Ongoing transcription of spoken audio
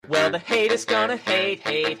Well, the haters gonna hate,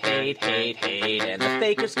 and the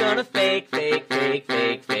faker's gonna fake,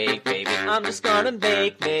 baby. I'm just gonna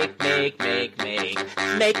making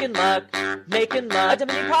luck, a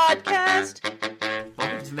Dominion podcast.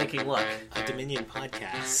 Welcome to Making Luck, a Dominion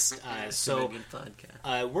podcast. Dominion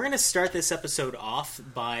podcast. We're going to start this episode off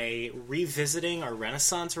by revisiting our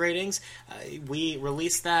Renaissance ratings. We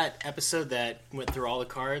released that episode that went through all the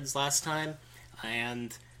cards last time,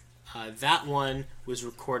 and that one was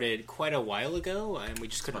recorded quite a while ago, and we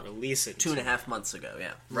just couldn't release it. 2.5 months ago,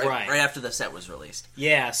 yeah. Right after the set was released.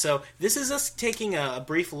 Yeah, so this is us taking a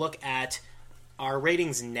brief look at our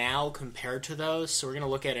ratings now compared to those. So we're going to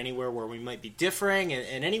look at anywhere where we might be differing,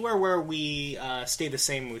 and anywhere where we stay the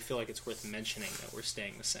same, we feel like it's worth mentioning that we're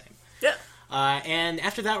staying the same. Yeah. And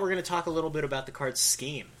after that, we're going to talk a little bit about the card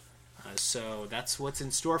scheme. So that's what's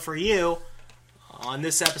in store for you on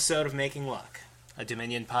this episode of Making Luck, a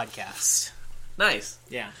Dominion podcast. Nice.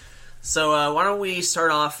 Yeah. So why don't we start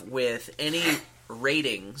off with any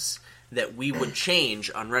ratings that we would change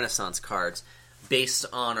on Renaissance cards based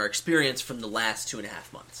on our experience from the last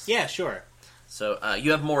 2.5 months. Yeah, sure. So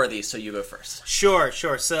you have more of these, so you go first. Sure.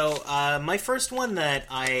 So my first one that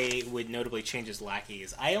I would notably change is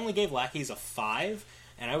Lackeys. I only gave Lackeys a 5,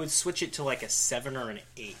 and I would switch it to like a 7 or an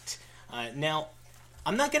 8. Now,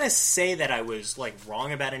 I'm not going to say that I was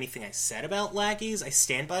wrong about anything I said about Lackeys. I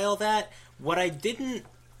stand by all that. What I didn't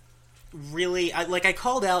really... I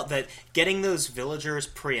called out that getting those villagers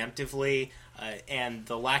preemptively... and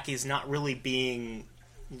the Lackeys not really being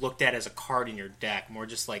looked at as a card in your deck, more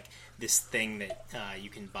just like this thing that you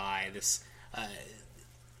can buy,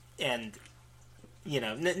 and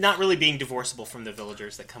not really being divorceable from the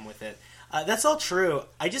villagers that come with it. That's all true.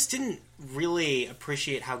 I just didn't really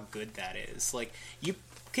appreciate how good that is. You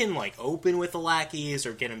can open with the Lackeys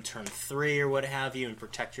or get them turn 3 or what have you, and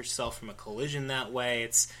protect yourself from a collision that way.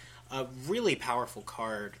 It's a really powerful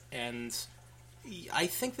card, and I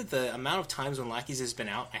think that the amount of times when Lackeys has been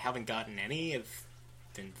out, I haven't gotten any. Have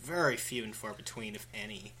been very few and far between, if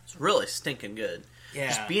any. It's really stinking good. Yeah.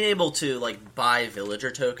 Just being able to buy villager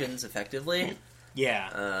tokens effectively.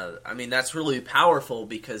 Yeah. That's really powerful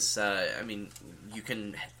because you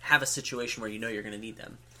can have a situation where you're going to need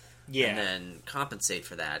them. Yeah. And then compensate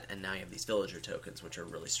for that, and now you have these villager tokens, which are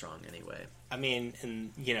really strong anyway.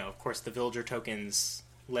 Of course, the villager tokens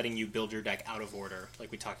letting you build your deck out of order,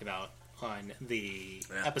 like we talked about on the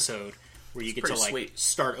episode, where you get to sweet.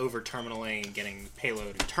 Start over terminaling and getting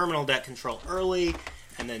payload and terminal deck control early,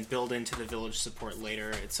 and then build into the village support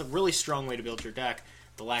later. It's a really strong way to build your deck.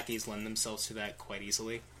 The Lackeys lend themselves to that quite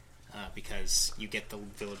easily because you get the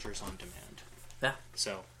villagers on demand. Yeah.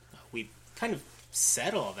 So we kind of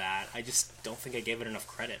said all that. I just don't think I gave it enough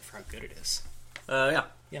credit for how good it is. Yeah.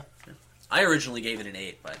 I originally gave it an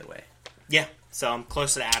 8, by the way. Yeah. So I'm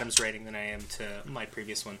closer to Adam's rating than I am to my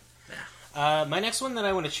previous one. Yeah. My next one that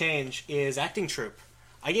I want to change is Acting Troop.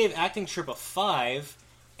 I gave Acting Troop a 5,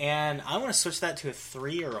 and I want to switch that to a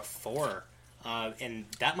 3 or a 4, and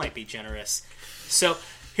that might be generous. So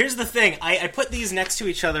here's the thing. I put these next to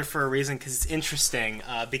each other for a reason, because it's interesting,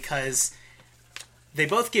 because they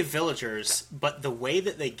both give villagers, but the way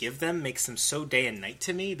that they give them makes them so day and night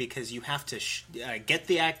to me, because you have to get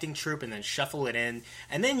the Acting Troop and then shuffle it in,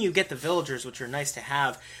 and then you get the villagers, which are nice to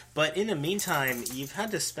have, but in the meantime, you've had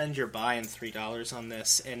to spend your buy-in $3 on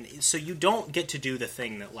this, and so you don't get to do the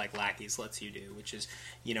thing that Lackeys lets you do, which is,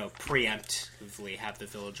 preemptively have the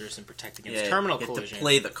villagers and protect against terminal collision. You have to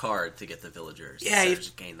play the card to get the villagers, instead of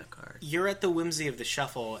just gain the card. You're at the whimsy of the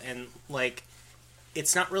shuffle, and,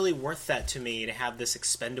 it's not really worth that to me to have this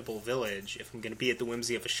expendable village if I'm going to be at the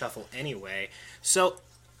whimsy of a shuffle anyway. So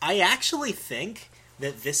I actually think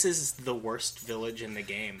that this is the worst village in the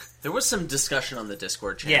game. There was some discussion on the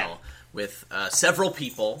Discord channel with several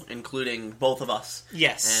people, including both of us.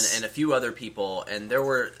 Yes. And a few other people. And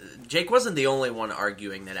Jake wasn't the only one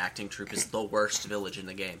arguing that Acting Troop is the worst village in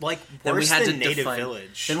the game. Worse than Native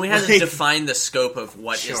Village. Then we had to define the scope of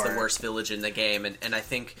what is the worst village in the game. And I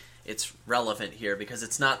think it's relevant here because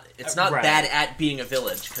it's not right. bad at being a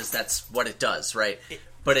village, because that's what it does, right?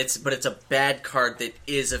 But it's a bad card that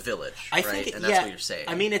is a village, right? And that's what you're saying.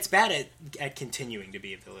 It's bad at continuing to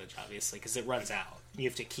be a village, obviously, because it runs out. You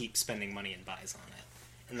have to keep spending money and buys on it,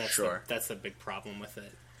 and that's the big problem with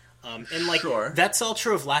it. That's all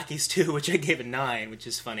true of Lackeys too, which I gave a 9, which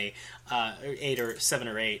is funny, 8 or 7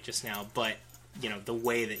 or 8 just now, but. The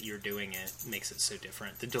way that you're doing it makes it so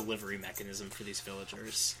different. The delivery mechanism for these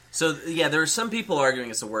villagers. So, there are some people arguing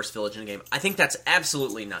it's the worst village in the game. I think that's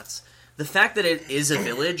absolutely nuts. The fact that it is a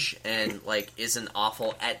village and, isn't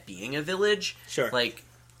awful at being a village, sure.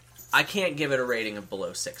 I can't give it a rating of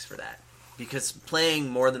below 6 for that. because playing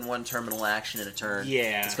more than one terminal action in a turn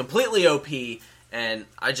Yeah. is completely OP, and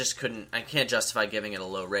I can't justify giving it a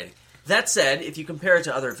low rating. That said, if you compare it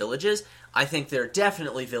to other villages, I think there are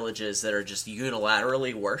definitely villages that are just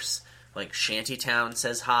unilaterally worse. Like Shantytown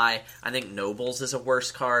says hi. I think Nobles is a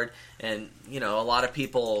worse card, and a lot of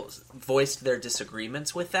people voiced their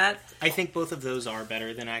disagreements with that. I think both of those are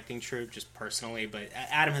better than Acting Troop, just personally, but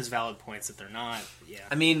Adam has valid points that they're not. Yeah.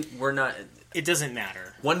 I mean, we're not... It doesn't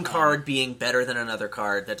matter. One card being better than another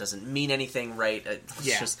card, that doesn't mean anything, right?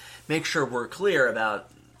 Let's just make sure we're clear about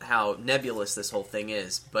how nebulous this whole thing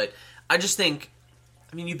is. But I just think...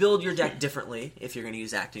 you build your deck differently if you're going to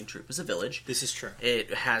use Acting Troop as a village. This is true.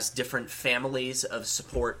 It has different families of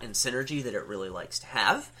support and synergy that it really likes to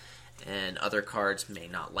have, and other cards may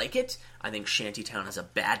not like it. I think Shantytown is a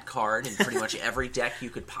bad card in pretty much every deck you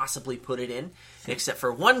could possibly put it in, except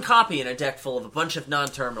for one copy in a deck full of a bunch of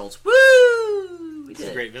non-terminals. Woo! It's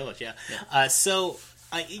a great village, yeah.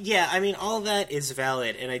 All of that is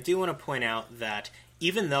valid, and I do want to point out that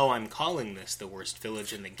even though I'm calling this the worst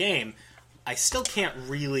village in the game, I still can't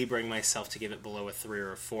really bring myself to give it below a 3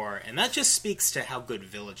 or a 4, and that just speaks to how good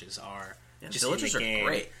villages are. Yeah, just villages in the game. are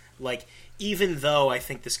great. Like, even though I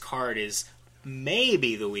think this card is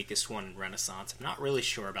maybe the weakest one in Renaissance, I'm not really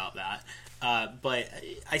sure about that, but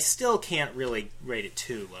I still can't really rate it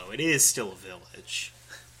too low. It is still a village.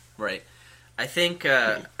 Right. I think,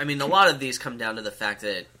 a lot of these come down to the fact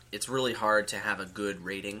that it's really hard to have a good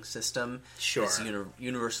rating system. Sure. It's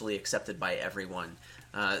universally accepted by everyone.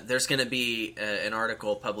 There's going to be an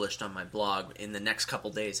article published on my blog in the next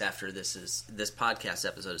couple days after this podcast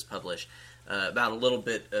episode is published about a little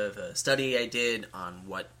bit of a study I did on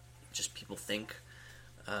what just people think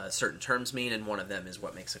certain terms mean, and one of them is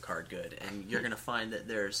what makes a card good. And you're going to find that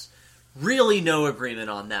there's really no agreement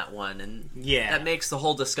on that one, and that makes the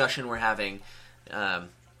whole discussion we're having, I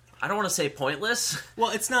don't want to say pointless.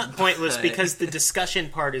 Well, it's not pointless because the discussion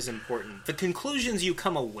part is important. The conclusions you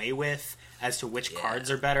come away with as to which cards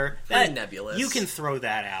are better, that nebulous. You can throw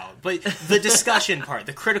that out. But the discussion part,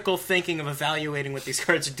 the critical thinking of evaluating what these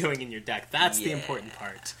cards are doing in your deck, that's the important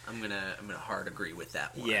part. I'm gonna hard agree with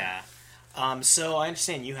that one. Yeah. So I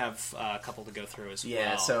understand you have a couple to go through as well.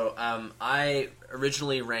 Yeah, so I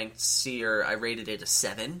originally ranked Seer, I rated it a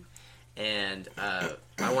 7, and I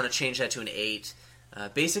want to change that to an 8.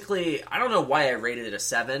 Basically, I don't know why I rated it a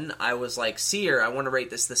 7. I was like, Seer, I want to rate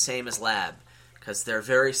this the same as Lab, because they're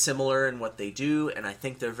very similar in what they do, and I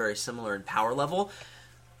think they're very similar in power level.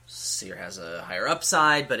 Seer has a higher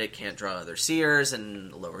upside, but it can't draw other Seers,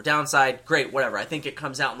 and a lower downside. Great, whatever. I think it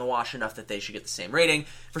comes out in the wash enough that they should get the same rating.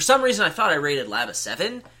 For some reason, I thought I rated Lab a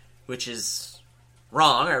 7, which is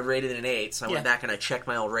wrong. I rated it an 8, so I went back and I checked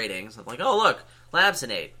my old ratings. I'm like, oh, look, Lab's an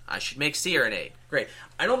 8. I should make Seer an 8. Great.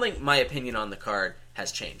 I don't think my opinion on the card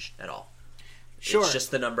has changed at all. Sure. It's just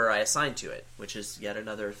the number I assigned to it, which is yet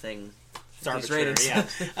another thing. It's arbitrary, yeah.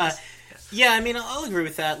 I'll agree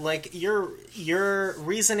with that. Like, your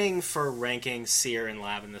reasoning for ranking Seer and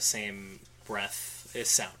Lab in the same breath is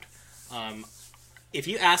sound. If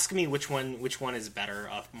you ask me which one is better,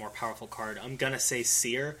 a more powerful card, I'm gonna say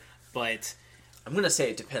Seer, but I'm gonna say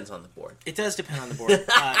it depends on the board. It does depend on the board,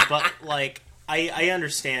 but like I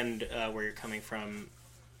understand where you're coming from.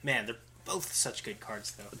 Man, they're both such good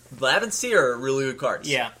cards, though. Lab and Seer are really good cards.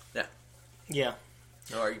 Yeah. No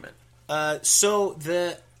argument. So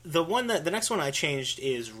the next one I changed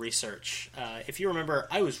is Research. If you remember,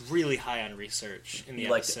 I was really high on Research in the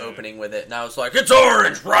episode. You liked opening with it, and I was like, it's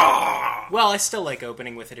orange, raw! Well, I still like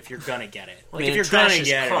opening with it if you're gonna get it. Like, if you're gonna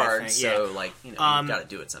get cards, so you gotta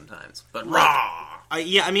do it sometimes. But raw!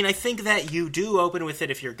 I think that you do open with it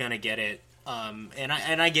if you're gonna get it, and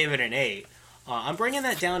I gave it an 8. I'm bringing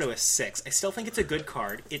that down to a 6. I still think it's a good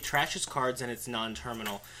card. It trashes cards and it's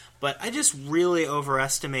non-terminal. But I just really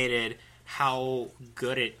overestimated how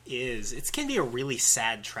good it is. It can be a really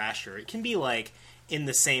sad trasher. It can be, like, in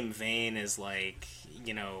the same vein as, like,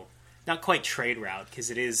 not quite Trade Route,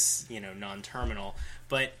 because it is, non-terminal.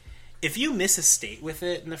 But if you miss a state with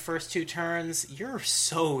it in the first 2 turns, you're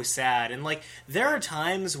so sad. And, like, there are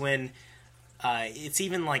times when it's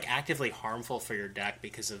even, like, actively harmful for your deck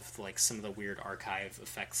because of, like, some of the weird archive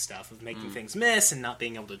effect stuff of making things miss and not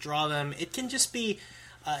being able to draw them. It can just be...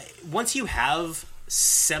 once you have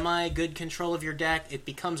semi-good control of your deck, it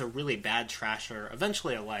becomes a really bad trasher,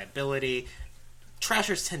 eventually a liability.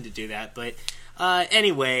 Trashers tend to do that, but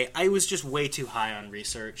anyway, I was just way too high on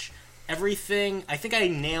Research. Everything, I think I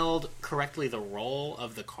nailed correctly the role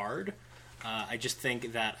of the card. I just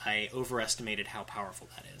think that I overestimated how powerful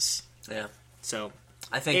that is. Yeah. So,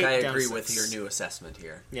 I think I agree with your new assessment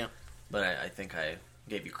here. Yeah. But I think I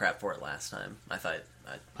gave you crap for it last time. I thought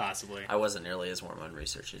Possibly. I wasn't nearly as warm on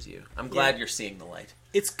research as you. I'm glad you're seeing the light.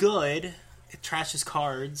 It's good. It trashes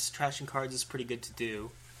cards. Trashing cards is pretty good to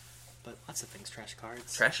do. But lots of things trash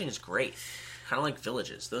cards. Trashing is great. Kind of like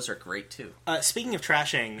villages. Those are great, too. Speaking of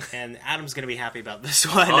trashing, and Adam's going to be happy about this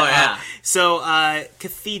one. Oh, yeah.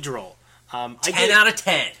 Cathedral. 10 out of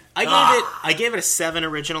 10. I gave it a 7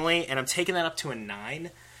 originally, and I'm taking that up to a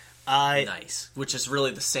 9. Nice. Which is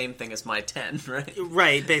really the same thing as my 10, right?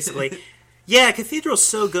 Right, basically. Yeah, Cathedral's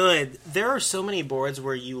so good. There are so many boards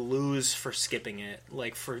where you lose for skipping it.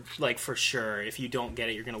 For sure. If you don't get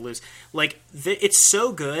it, you're going to lose. It's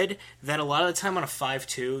so good that a lot of the time on a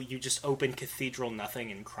 5-2, you just open Cathedral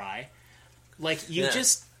nothing and cry.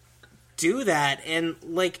 Just do that, and,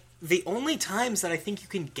 the only times that I think you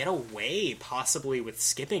can get away, possibly, with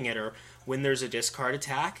skipping it are when there's a discard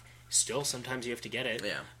attack. Still, sometimes you have to get it.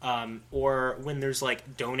 Yeah. Or when there's,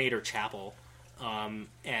 Donate or Chapel.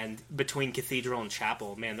 And between Cathedral and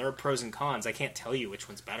Chapel, man, there are pros and cons. I can't tell you which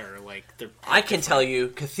one's better. I can tell you,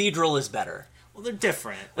 Cathedral is better. Well, they're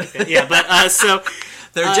different. Yeah, but so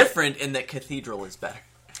they're different in that Cathedral is better.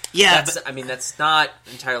 Yeah, that's not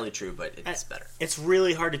entirely true, but it's better. It's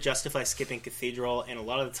really hard to justify skipping Cathedral, and a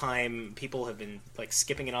lot of the time, people have been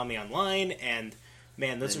skipping it on the online, and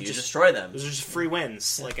man, those are just destroy them. Those are just free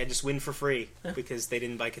wins. Yeah. I just win for free because they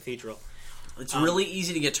didn't buy Cathedral. It's really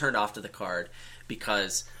easy to get turned off to the card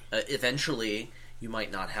because eventually you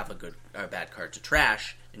might not have a bad card to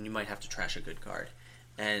trash, and you might have to trash a good card.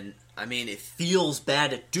 And it feels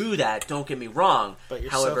bad to do that. Don't get me wrong. But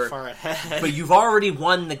you're However, so far ahead. But you've already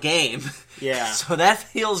won the game. Yeah. So that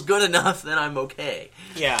feels good enough that I'm okay.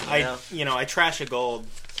 Yeah. I trash a gold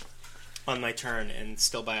on my turn and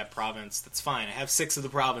still buy a province. That's fine. I have 6 of the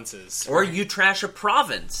provinces. Or you trash a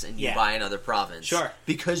province and you buy another province. Sure.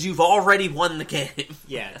 Because you've already won the game.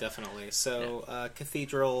 Yeah, definitely. So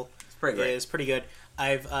Cathedral is pretty good.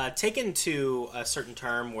 I've taken to a certain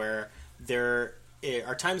term where there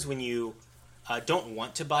are times when you don't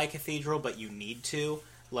want to buy Cathedral, but you need to.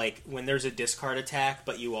 When there's a discard attack,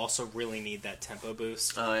 but you also really need that tempo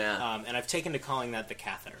boost. Oh, yeah. And I've taken to calling that the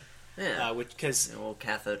Catheter. Yeah, because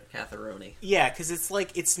Catheroni. Yeah, because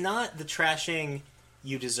it's not the trashing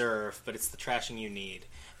you deserve, but it's the trashing you need,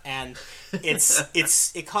 and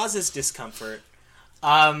it causes discomfort.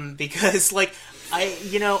 Because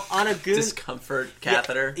on a goon discomfort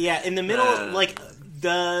catheter. Yeah, in the middle,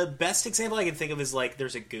 the best example I can think of is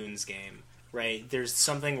there's a goons game. Right, there's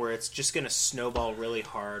something where it's just going to snowball really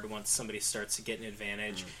hard once somebody starts to get an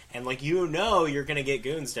advantage, and you're going to get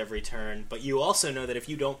goonsed every turn, but you also know that if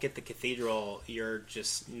you don't get the Cathedral, you're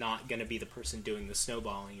just not going to be the person doing the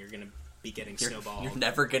snowballing. You're going to be getting snowballed. You're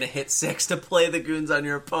never going to hit 6 to play the goons on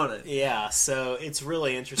your opponent. Yeah, so it's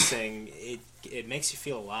really interesting. It makes you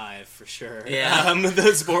feel alive for sure. Yeah,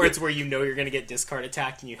 those boards where you're going to get discard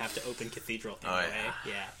attacked and you have to open Cathedral anyway.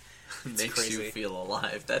 Yeah. It's makes crazy. You feel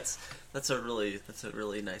alive. That's a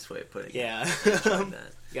really nice way of putting it. Yeah. You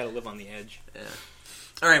gotta live on the edge. Yeah.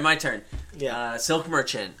 All right, my turn. Yeah. Silk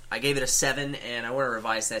Merchant. I gave it a 7, and I want to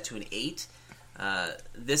revise that to an 8.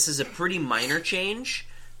 This is a pretty minor change,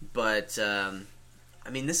 but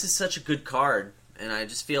this is such a good card, and I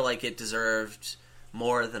just feel like it deserved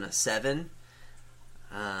more than a 7.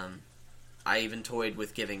 I even toyed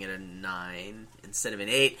with giving it a 9 instead of an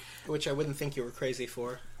 8, which I wouldn't think you were crazy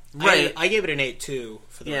for. Right, I gave it an 8 too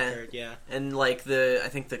for the record. Yeah, and I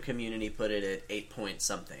think the community put it at 8 point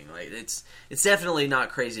something. It's definitely not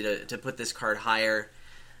crazy to put this card higher.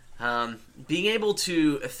 Being able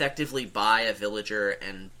to effectively buy a villager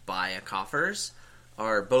and buy a coffers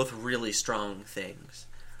are both really strong things.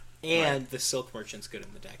 And the Silk Merchant's good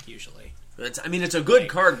in the deck usually. It's a good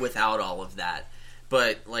card without all of that,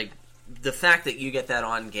 but the fact that you get that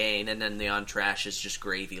on gain and then the on trash is just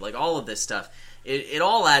gravy. All of this stuff. It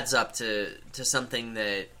all adds up to something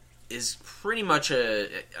that is pretty much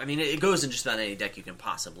it goes in just about any deck you can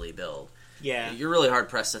possibly build. Yeah. You're really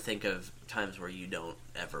hard-pressed to think of times where you don't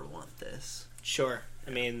ever want this. Sure.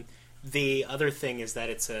 The other thing is that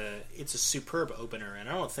it's a superb opener, and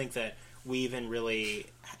I don't think that we even really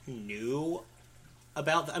knew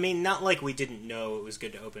about... not like we didn't know it was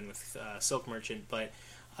good to open with Silk Merchant, but...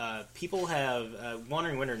 people have,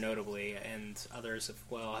 Wandering Winter notably, and others have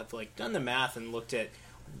done the math and looked at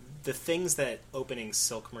the things that opening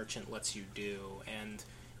Silk Merchant lets you do, and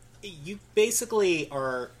you basically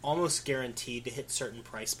are almost guaranteed to hit certain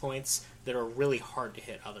price points that are really hard to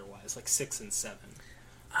hit otherwise, 6 and 7.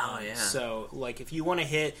 Oh, yeah. So, if you want to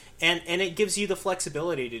hit... And it gives you the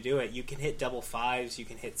flexibility to do it. You can hit double 5s, you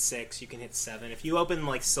can hit 6, you can hit 7. If you open,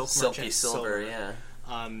 Silk Merchant Silver, yeah.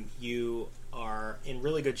 you are in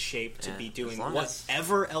really good shape to Yeah, be doing as long as-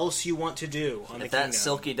 whatever else you want to do on the If that Kingdom.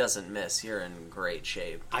 Silky doesn't miss, you're in great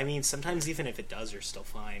shape. I mean, sometimes even if it does, you're still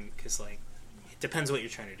fine, because, like, it depends what you're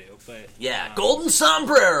trying to do, but... Yeah, golden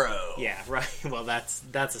sombrero! Yeah, right. Well, that's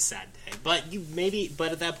a sad day. But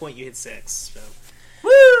but at that point you hit 6, so...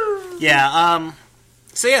 Woo! Yeah,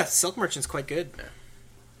 so yeah, Silk Merchant's quite good.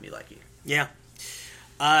 Me like you. Yeah.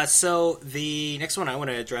 So the next one I want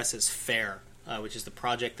to address is Fair, which is the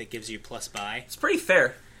project that gives you plus buy. It's pretty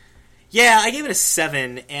fair. Yeah, I gave it a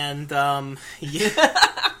 7, and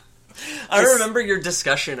yeah, I remember your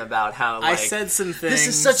discussion about how, like, I said some things. this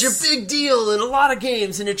is such a big deal in a lot of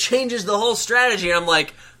games, and it changes the whole strategy. And I'm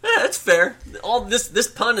like, that's fair. All this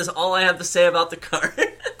pun is all I have to say about the card.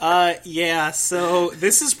 Yeah, so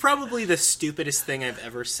this is probably the stupidest thing I've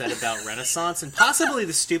ever said about Renaissance, and possibly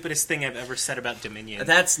the stupidest thing I've ever said about Dominion.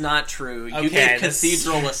 That's not true. You Okay, gave this-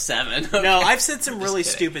 Cathedral a 7. No, I've said some really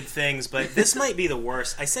kidding. stupid things, but this might be the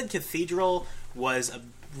worst. I said Cathedral was a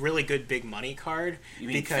really good big money card. You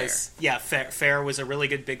mean because yeah, Fair was a really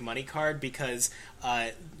good big money card because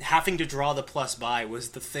having to draw the plus buy was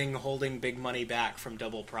the thing holding big money back from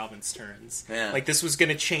double province turns. Yeah. Like, this was going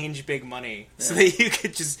to change big money so that you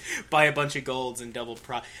could just buy a bunch of golds and double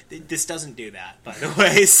This doesn't do that, by the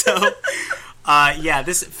way. So yeah,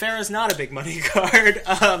 this Fair is not a big money card.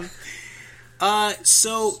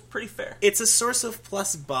 So Pretty fair. it's a source of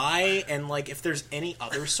plus buy, and, like, if there's any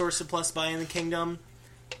other source of plus buy in the Kingdom,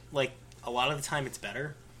 like, a lot of the time it's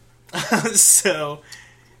better. So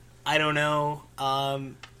I don't know.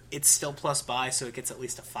 It's still plus buy, so it gets at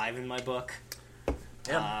least a 5 in my book.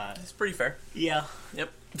 Yeah, it's pretty fair. Yeah.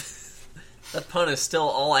 Yep. That pun is still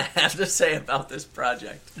all I have to say about this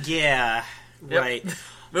project. Yeah. Yep. Right.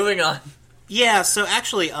 Moving on. Yeah, so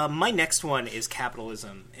actually, my next one is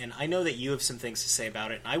capitalism, and I know that you have some things to say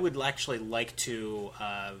about it, and I would actually like to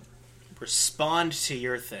respond to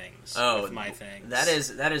your things with my things.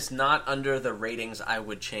 That is not under the ratings I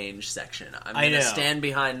would change section. I'm I going to know. stand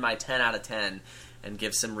behind my 10 out of 10 and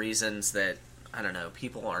give some reasons that, I don't know,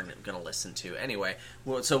 people aren't going to listen to. Anyway,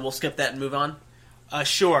 so we'll skip that and move on?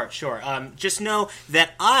 Sure. Just know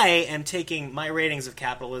that I am taking my ratings of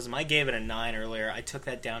capitalism. I gave it a 9 earlier. I took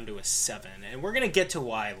that down to a 7, and we're going to get to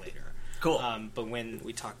why later. Cool. But when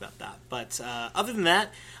we talk about that. But other than that,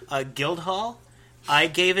 Guildhall,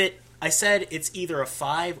 I said it's either a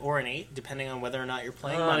 5 or an 8, depending on whether or not you're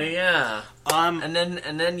playing Oh, money. yeah. Um, And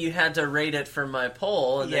then you had to rate it for my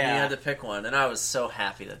poll, and then you Yeah. had to pick one, and I was so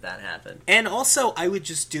happy that happened. And also, I would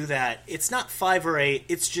just do that. It's not 5 or 8,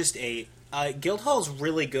 it's just 8. Guildhall's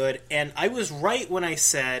really good, and I was right when I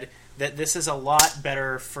said that this is a lot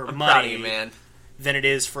better for I'm money proud of you, man. than it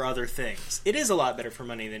is for other things. It is a lot better for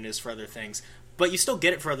money than it is for other things, but you still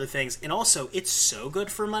get it for other things, and also, it's so good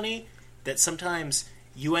for money that sometimes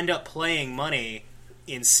you end up playing money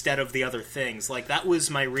instead of the other things. Like, that was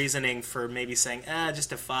my reasoning for maybe saying,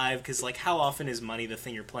 just a 5, because, like, how often is money the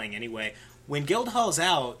thing you're playing anyway? When Guildhall's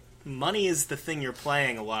out, money is the thing you're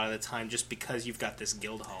playing a lot of the time just because you've got this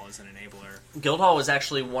Guildhall as an enabler. Guildhall was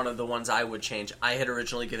actually one of the ones I would change. I had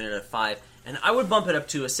originally given it a 5, and I would bump it up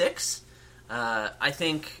to a 6.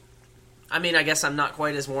 I guess I'm not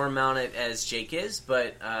quite as warm on it as Jake is,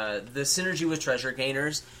 but the synergy with Treasure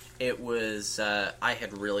Gainers, it was, I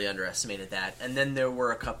had really underestimated that. And then there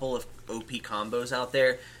were a couple of OP combos out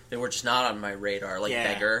there that were just not on my radar, like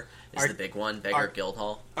Yeah. Beggar is the big one, Beggar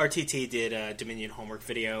Guildhall. RTT did a Dominion homework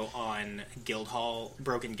video on Guildhall,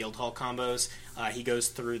 broken Guildhall combos. He goes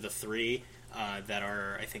through the 3 that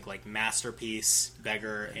are, I think, like Masterpiece,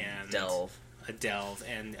 Beggar, and Delve. A Delve,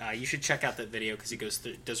 and you should check out that video because he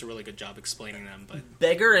does a really good job explaining them. But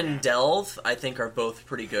Beggar and Delve, I think, are both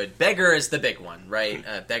pretty good. Beggar is the big one, right?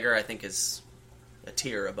 Beggar, I think, is a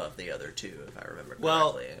tier above the other two, if I remember correctly.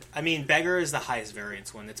 well, I mean, Beggar is the highest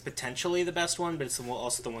variance one. It's potentially the best one, but it's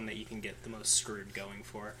also the one that you can get the most screwed going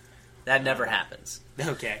for. that never happens.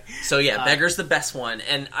 Okay. So yeah, Beggar's the best one,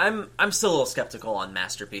 and I'm still a little skeptical on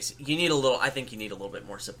Masterpiece. I think you need a little bit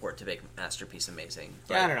more support to make Masterpiece amazing.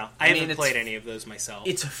 But, Yeah, I don't know. I haven't it's- played any of those myself.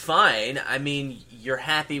 It's fine. I mean, you're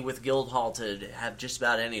happy with Guildhall to have just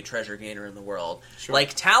about any treasure gainer in the world. Sure.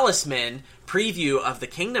 Like Talisman preview of the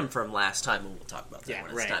Kingdom from last time, and we'll talk about that when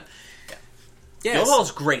it's right. time. Yes.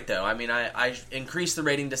 Guildhall's great, though. I mean, I increased the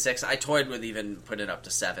rating to 6. I toyed with even putting it up to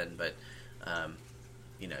 7, but,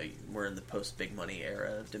 we're in the post-big money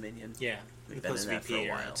era of Dominion. Yeah. We've The been in that for a post-VP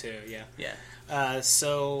era, while. too, yeah. Yeah.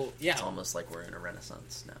 So, yeah. It's almost like we're in a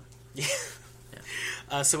renaissance now.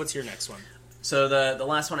 So what's your next one? So the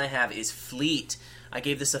last one I have is Fleet. I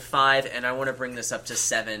gave this a 5, and I want to bring this up to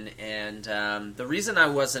 7. And the reason I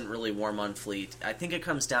wasn't really warm on Fleet, I think it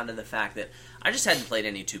comes down to the fact that I just hadn't played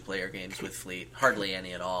any 2-player games with Fleet, hardly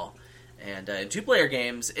any at all. And in 2-player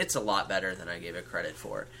games, it's a lot better than I gave it credit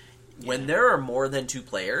for. Yeah. When there are more than 2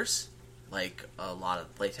 players, like a lot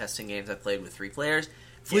of playtesting games I've played with 3 players,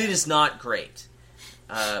 Fleet is not great.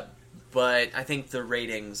 But I think the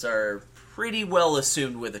ratings are pretty well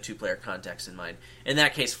assumed with a 2-player context in mind. In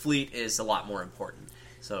that case, Fleet is a lot more important.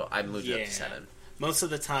 So I moved it up to 7. Most of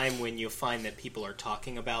the time when you find that people are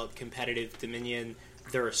talking about competitive Dominion,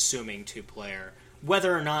 they're assuming 2-player.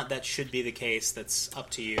 Whether or not that should be the case, that's up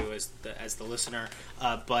to you as the listener.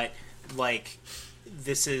 But, like,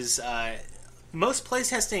 this is... most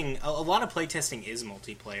playtesting... A lot of playtesting is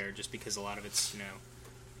multiplayer, just because a lot of it's,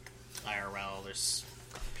 IRL, there's...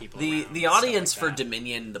 The audience for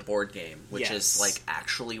Dominion, the board game, which is like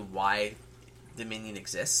actually why Dominion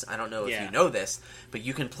exists. I don't know if you know this, but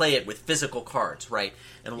you can play it with physical cards, right?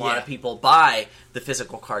 And a lot of people buy the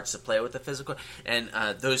physical cards to play with the physical, and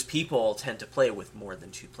those people tend to play with more than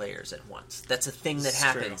 2 players at once. That's a thing that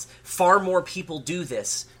happens. True. Far more people do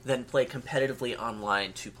this than play competitively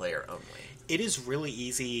online 2-player only. It is really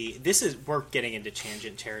easy. We're getting into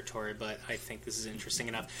tangent territory, but I think this is interesting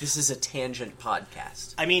enough. This is a tangent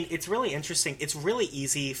podcast. I mean, it's really interesting. It's really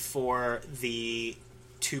easy for the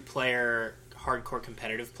 2-player hardcore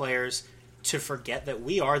competitive players to forget that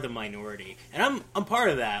we are the minority. And I'm part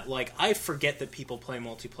of that. Like, I forget that people play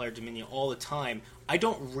multiplayer Dominion all the time. I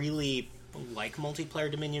don't really like multiplayer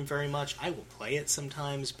Dominion very much. I will play it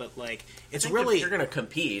sometimes, but like it's really... If you're going to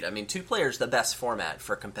compete, I mean, 2-player is the best format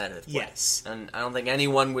for competitive play. Yes. And I don't think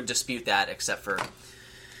anyone would dispute that except for...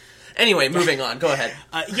 Anyway, moving on. Go ahead.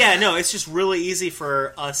 It's just really easy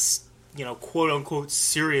for us, quote-unquote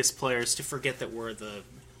serious players to forget that we're the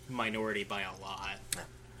minority by a lot.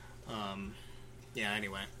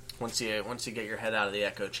 Anyway. Once you get your head out of the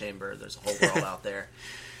echo chamber, there's a whole world out there.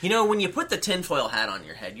 When you put the tinfoil hat on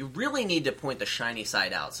your head, you really need to point the shiny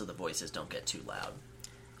side out so the voices don't get too loud.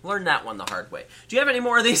 Learn that one the hard way. Do you have any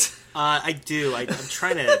more of these? I do. I'm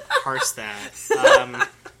trying to parse that.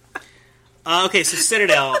 Okay, so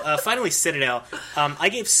Citadel. Finally, Citadel. I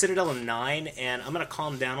gave Citadel a 9, and I'm going to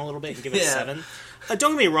calm down a little bit and give it a 7.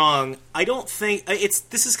 Don't get me wrong. I don't think...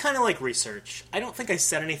 This is kind of like research. I don't think I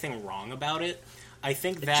said anything wrong about it. I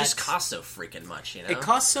think that... It just costs so freaking much, It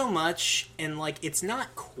costs so much, and, it's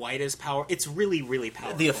not quite as powerful. It's really, really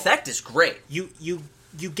powerful. The effect is great. You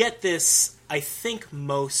get this, I think,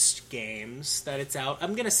 most games that it's out.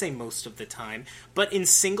 I'm going to say most of the time. But in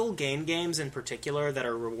single game games in particular that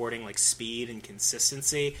are rewarding, speed and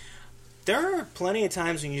consistency, there are plenty of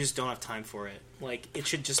times when you just don't have time for it. It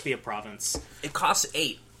should just be a province. It costs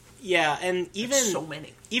 8. Yeah, and even so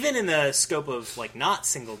many. Even in the scope of not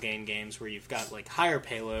single game games where you've got higher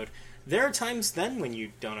payload, there are times then when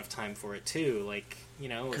you don't have time for it too.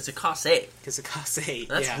 Because it costs 8. Because it costs 8.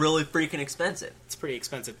 That's really freaking expensive. It's pretty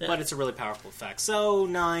expensive, but it's a really powerful effect. So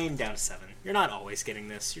 9 down to 7. You're not always getting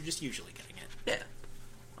this. You're just usually getting it. Yeah,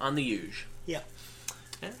 on the huge. Yeah.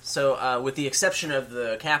 So with the exception of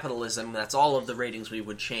the capitalism, that's all of the ratings we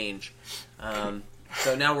would change.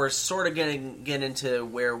 So now we're sort of getting into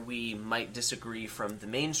where we might disagree from the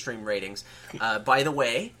mainstream ratings. By the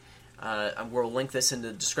way, we'll link this in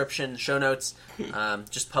the description, show notes.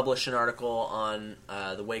 Just published an article on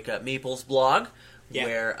the Wake Up Meeples blog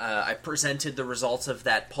where I presented the results of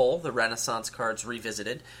that poll, the Renaissance cards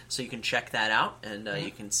revisited. So you can check that out, and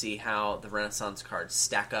you can see how the Renaissance cards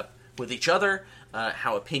stack up with each other,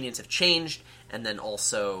 how opinions have changed, and then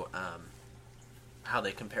also... how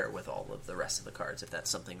they compare with all of the rest of the cards, if that's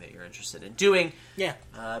something that you're interested in doing. Yeah.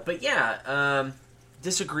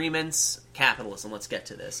 Disagreements, capitalism, let's get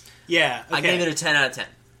to this. Yeah, okay. I gave it a 10 out of 10.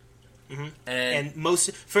 Mm-hmm.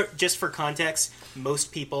 And just for context,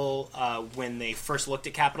 most people, when they first looked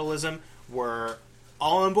at capitalism, were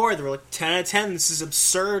all on board. They were like, 10 out of 10, this is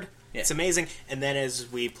absurd. Yeah. It's amazing. And then as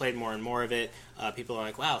we played more and more of it, people are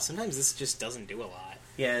like, wow, sometimes this just doesn't do a lot.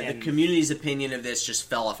 Yeah, and the community's opinion of this just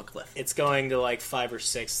fell off a cliff. It's going to 5 or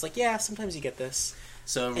 6. It's sometimes you get this.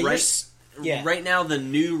 So right now the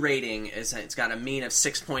new rating is it's got a mean of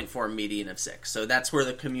 6.4, median of 6. So that's where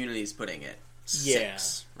the community's putting it.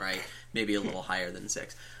 6, right? Maybe a little higher than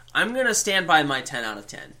 6. I'm going to stand by my 10 out of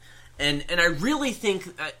 10. And I really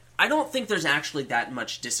think... I don't think there's actually that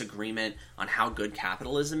much disagreement on how good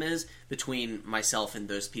capitalism is between myself and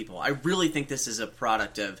those people. I really think this is a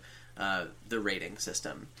product of... the rating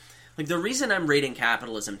system. The reason I'm rating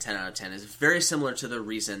capitalism 10 out of 10 is very similar to the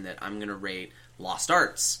reason that I'm going to rate Lost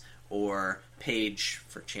Arts or Page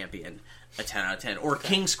for champion a 10 out of 10, or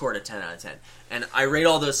Kingscourt a 10 out of 10. And I rate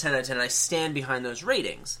all those 10 out of 10, and I stand behind those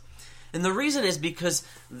ratings. And the reason is because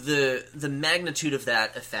the magnitude of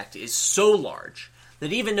that effect is so large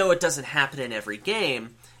that even though it doesn't happen in every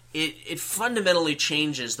game, it fundamentally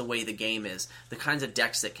changes the way the game is, the kinds of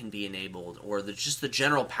decks that can be enabled, or just the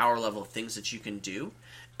general power level of things that you can do,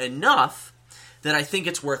 enough that I think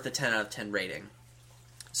it's worth the 10 out of 10 rating.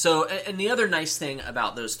 So, and the other nice thing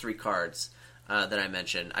about those 3 cards that I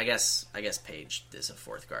mentioned, I guess Page is a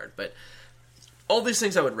 4th card, but all these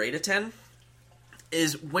things I would rate a 10,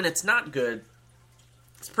 is when it's not good,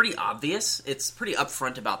 it's pretty obvious. It's pretty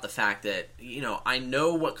upfront about the fact that, I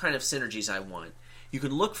know what kind of synergies I want. You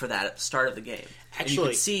can look for that at the start of the game. Actually, and you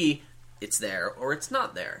can see it's there or it's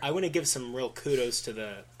not there. I want to give some real kudos to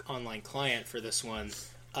the online client for this one.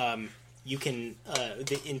 You can,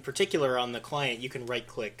 in particular on the client, you can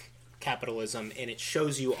right-click capitalism, and it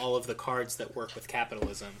shows you all of the cards that work with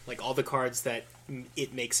capitalism. Like all the cards that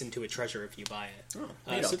it makes into a treasure if you buy it.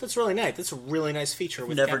 Oh, so that's really nice. That's a really nice feature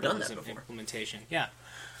with Never done capitalism that before. implementation. Yeah.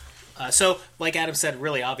 So, like Adam said,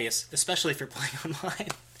 really obvious, especially if you're playing online,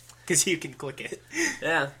 because you can click it.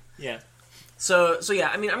 Yeah. Yeah. So yeah,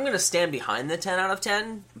 I mean, I'm going to stand behind the 10 out of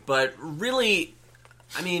 10, but really,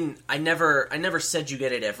 I mean, I never said you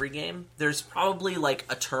get it every game. There's probably, like,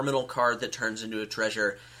 a terminal card that turns into a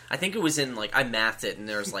treasure. I think it was in, like, I mathed it, and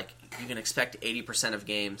there's, like, you can expect 80% of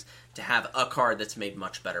games to have a card that's made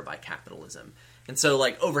much better by capitalism. And so,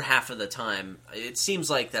 like, over half of the time, it seems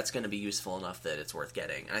like that's going to be useful enough that it's worth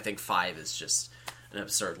getting. And I think 5 is just an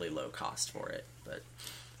absurdly low cost for it. But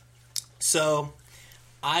So,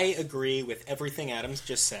 I agree with everything Adam's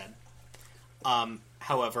just said.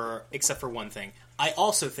 However, except for one thing. I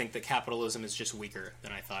also think that capitalism is just weaker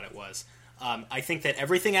than I thought it was. I think that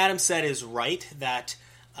everything Adam said is right, that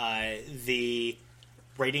the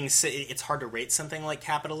ratings, it's hard to rate something like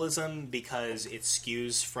capitalism because it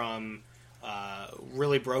skews from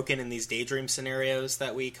really broken in these daydream scenarios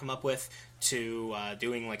that we come up with to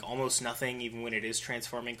doing like almost nothing even when it is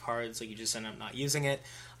transforming cards, like you just end up not using it.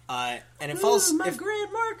 And it falls. my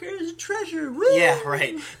grand marker is a treasure. Woo! Yeah,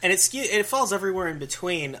 right. And it falls everywhere in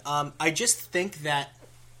between. I just think that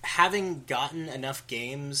having gotten enough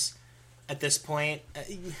games at this point,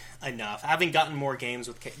 having gotten more games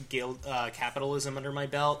with capitalism under my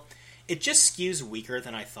belt, it just skews weaker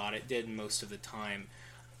than I thought it did most of the time.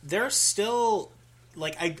 There's still,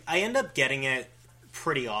 like, I end up getting it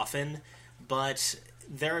pretty often, but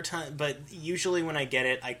there are times. But usually when I get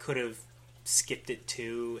it, I could have skipped it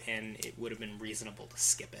too, and it would have been reasonable to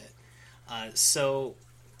skip it. So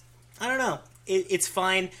I don't know. It's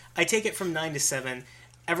fine. I take it from 9 to 7.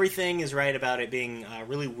 Everything is right about it being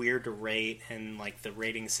really weird to rate, and like the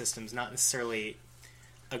rating system's not necessarily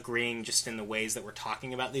agreeing just in the ways that we're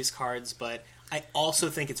talking about these cards. But I also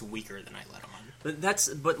think it's weaker than I let on.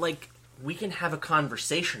 But like, we can have a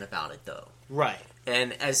conversation about it though. Right.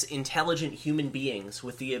 And as intelligent human beings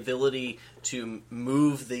with the ability to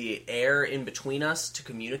move the air in between us to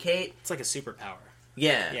communicate, It's like a superpower.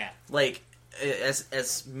 yeah, Yeah. like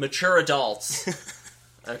as mature adults,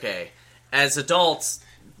 okay, as adults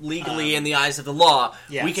legally in the eyes of the law,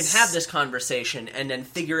 yes. we can have this conversation and then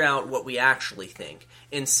figure out what we actually think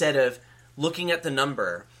instead of looking at the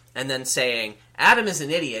number and then saying Adam is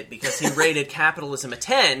an idiot because he rated capitalism a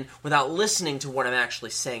 10 without listening to what I'm actually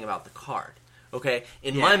saying about the card. Okay?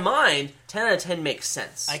 In my mind, 10 out of 10 makes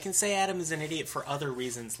sense. I can say Adam is an idiot for other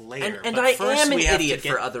reasons later. And but I first am an we have to idiot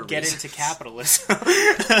for other get reasons. into capitalism.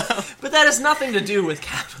 But that has nothing to do with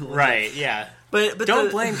capitalism. Right, yeah. But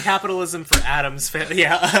Don't blame capitalism for Adam's failure.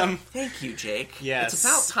 Yeah, Thank you, Jake. Yes. It's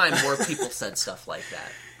about time more people said stuff like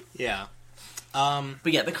that. yeah.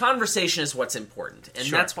 But yeah, the conversation is what's important. And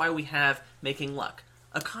Sure. that's why we have Making Luck,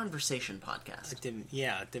 a conversation podcast.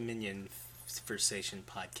 Dominion Versation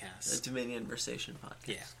A podcast. Dominion Versation podcast.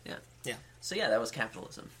 Yeah. Yeah. Yeah. So yeah, that was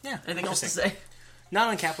capitalism. Yeah, Anything else to interesting. say? Not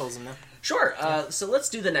on capitalism, though. Sure. So let's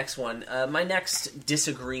do the next one. My next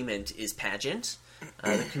disagreement is Pageant.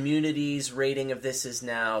 The community's rating of this is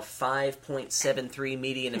now 5.73,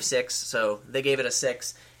 median of 6, so they gave it a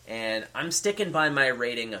 6. And I'm sticking by my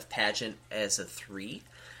rating of Pageant as a 3.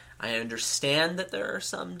 I understand that there are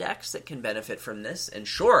some decks that can benefit from this, and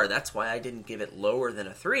sure, that's why I didn't give it lower than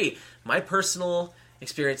a 3. My personal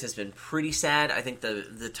experience has been pretty sad. I think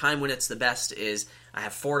the time when it's the best is I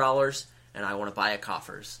have $4 and I want to buy a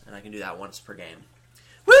Coffers, and I can do that once per game.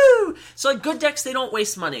 Woo! So like good decks, they don't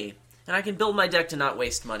waste money, and I can build my deck to not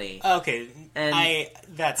waste money. Okay, And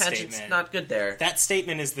that Pageant's statement. not good there. That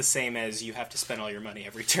statement is the same as you have to spend all your money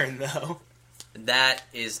every turn, though. That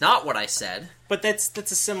is not what I said. But that's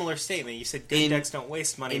a similar statement. You said good decks don't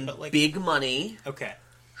waste money, In but like big money, okay,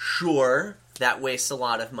 sure, that wastes a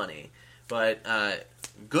lot of money. But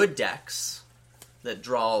good decks that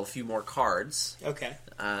draw a few more cards, okay,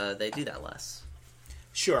 they do that less.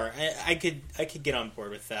 sure. I could get on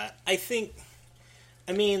board with that. I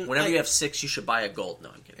mean, Whenever you have 6, you should buy a gold. No,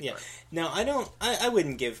 I'm kidding. yeah. Now I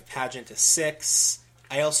wouldn't give Pageant a 6.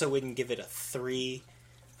 I also wouldn't give it a 3.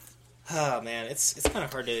 Oh man, it's kind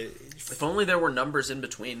of hard to. If only there were numbers in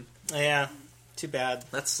between. Yeah, too bad.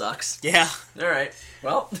 That sucks. Yeah. All right.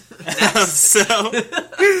 Well, So,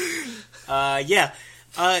 yeah.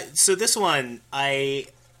 So this one, I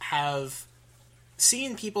have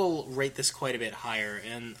seen people rate this quite a bit higher,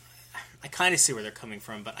 and I kind of see where they're coming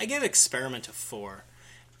from, but I give Experiment a 4,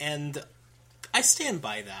 and I stand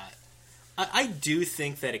by that. I do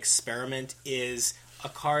think that Experiment is a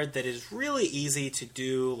card that is really easy to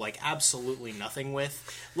do, like, absolutely nothing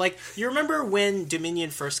with. Like, you remember when Dominion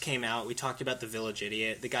first came out, we talked about the Village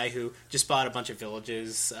Idiot, the guy who just bought a bunch of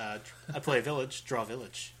villages. I play a village, draw a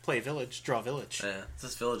village. Play a village, draw a village. yeah,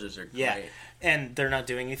 those villages are great. Yeah, and they're not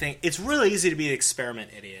doing anything. It's really easy to be the Experiment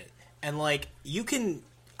Idiot. And, like, you can...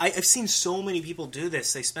 I've seen so many people do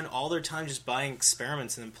this. They spend all their time just buying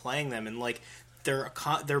experiments and then playing them, and, like...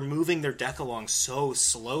 They're moving their deck along so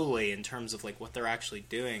slowly in terms of like what they're actually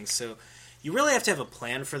doing. So you really have to have a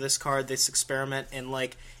plan for this card, this experiment, and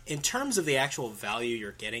like in terms of the actual value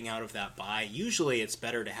you're getting out of that buy, usually it's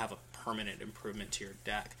better to have a permanent improvement to your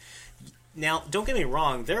deck. Now, don't get me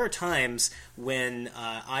wrong, there are times when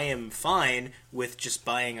I am fine with just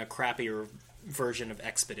buying a crappier version of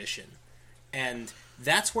Expedition. And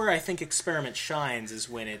that's where I think Experiment shines, is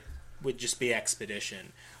when it would just be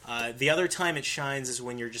Expedition. The other time it shines is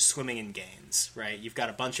when you're just swimming in gains, right? You've got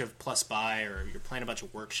a bunch of plus buy, or you're playing a bunch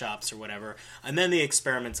of workshops or whatever, and then the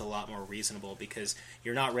experiment's a lot more reasonable because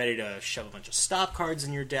you're not ready to shove a bunch of stop cards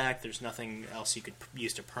in your deck. There's nothing else you could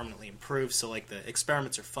use to permanently improve, so like the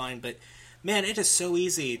experiments are fine. But man, it is so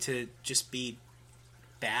easy to just be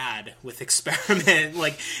bad with experiment.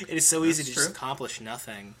 Like it is so easy to just accomplish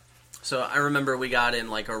nothing. So I remember we got in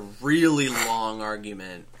like a really long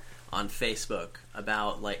argument on Facebook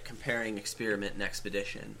about like comparing Experiment and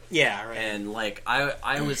Expedition. Yeah, right. And like I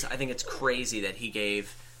think it's crazy that he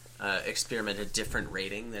gave Experiment a different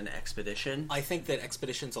rating than Expedition. I think that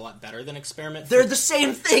Expedition's a lot better than Experiment. They're the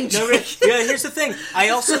same thing. No, yeah, here's the thing. I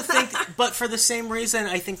also think, but for the same reason,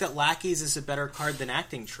 I think that Lackeys is a better card than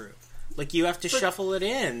Acting True. Like you have to shuffle it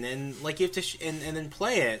in, and like you have to and then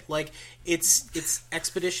play it. Like it's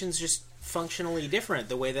Expedition's just functionally different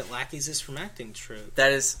the way that Lackeys is from Acting True.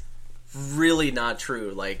 That is really not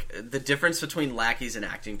true. Like the difference between Lackeys and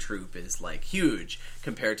Acting Troop is like huge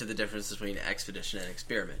compared to the difference between Expedition and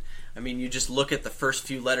Experiment. I mean, you just look at the first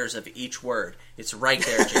few letters of each word. It's right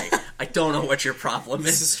there, Jake. I don't know what your problem is.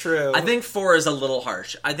 This is true. I think 4 is a little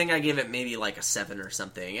harsh. I think I give it maybe like a 7 or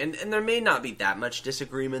something. And there may not be that much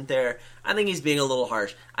disagreement there. I think he's being a little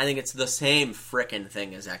harsh. I think it's the same frickin'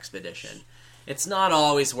 thing as Expedition. It's not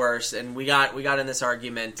always worse, and we got in this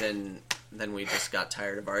argument, and then we just got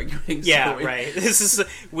tired of arguing. Yeah, right. This is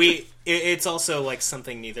it's also like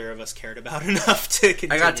something neither of us cared about enough to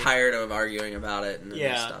continue. I got tired of arguing about it, and then we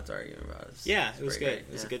Yeah. stopped arguing about it. It was good.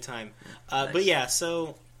 It was a good time. But yeah,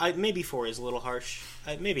 so maybe 4 is a little harsh.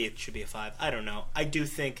 Maybe it should be a 5. I don't know. I do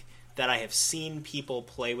think that I have seen people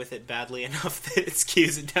play with it badly enough that it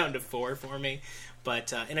skews it down to 4 for me.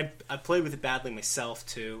 But and I played with it badly myself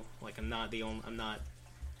too. Like I'm not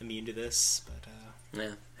immune to this. But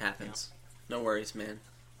yeah, happens. No worries, man.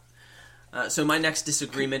 So my next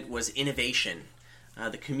disagreement was innovation.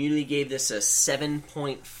 The community gave this a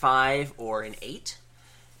 7.5 or an 8,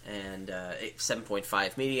 and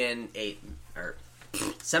 7.5 median,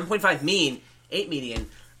 7.5 mean, 8 median,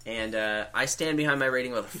 and I stand behind my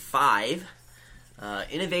rating of a 5.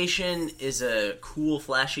 Innovation is a cool,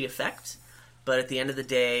 flashy effect, but at the end of the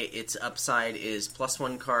day, its upside is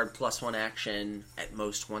 +1 card, +1 action, at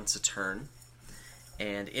most once a turn.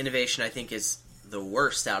 And innovation, I think, is the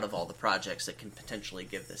worst out of all the projects that can potentially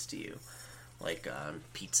give this to you, like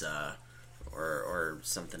pizza or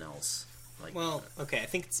something else. Like, well, okay, I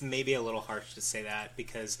think it's maybe a little harsh to say that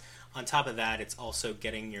because on top of that, it's also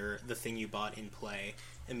getting the thing you bought in play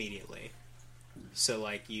immediately. So,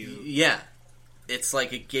 like yeah, it's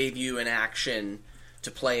like it gave you an action to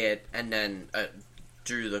play it and then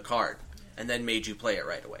drew the card and then made you play it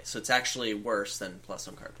right away. So it's actually worse than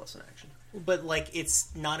 +1 card, +1 action. But, like, it's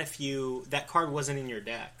not if that card wasn't in your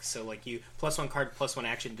deck. So, like, +1 card, +1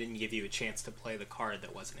 action didn't give you a chance to play the card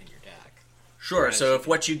that wasn't in your deck. Sure, so if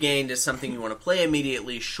what you gained is something you want to play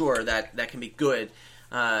immediately, sure, that can be good.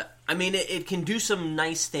 I mean, it can do some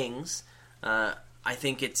nice things. I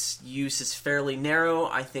think its use is fairly narrow.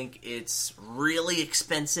 I think it's really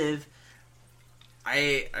expensive.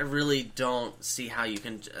 I really don't see how you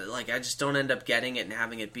can... Like, I just don't end up getting it and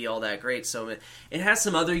having it be all that great. So it has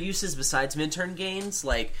some other uses besides Minturn gains.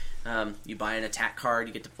 Like, you buy an attack card,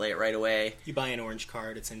 you get to play it right away. You buy an orange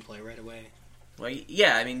card, it's in play right away. Well,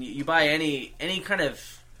 yeah, I mean, you buy any kind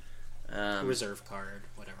of... reserve card,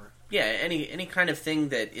 whatever. Yeah, any kind of thing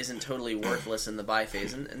that isn't totally worthless in the buy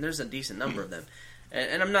phase, and there's a decent number of them.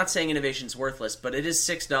 And I'm not saying innovation's worthless, but it is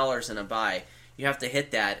 $6 in a buy. You have to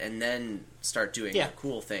hit that and then start doing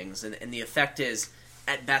cool things. And the effect is,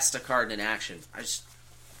 at best, a card in action.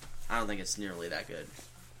 I don't think it's nearly that good.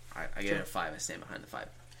 I give it a 5. I stand behind the 5.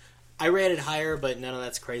 I rated higher, but none of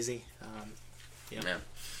that's crazy. Yeah.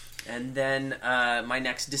 And then my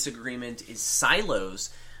next disagreement is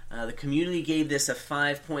Silos. The community gave this a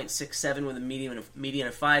 5.67 with a median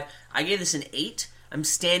of 5. I gave this an 8. I'm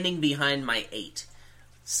standing behind my 8.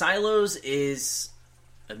 Silos is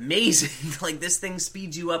amazing. Like, this thing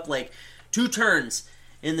speeds you up like 2 turns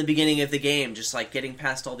in the beginning of the game, just like getting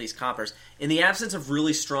past all these coppers. In the absence of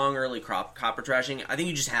really strong early copper trashing, I think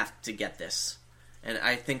you just have to get this. And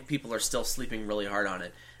I think people are still sleeping really hard on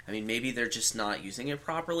it. I mean, maybe they're just not using it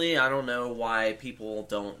properly. I don't know why people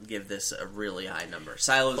don't give this a really high number.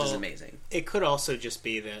 Silos is amazing. It could also just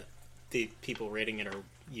be that the people rating it are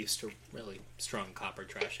used to really strong copper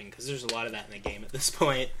trashing, because there's a lot of that in the game at this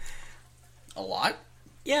point. A lot?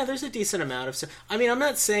 Yeah, there's a decent amount of... I mean, I'm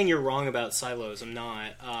not saying you're wrong about Silos. I'm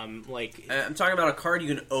not. I'm talking about a card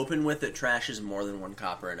you can open with that trashes more than 1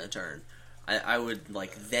 copper in a turn. I would,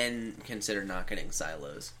 then consider not getting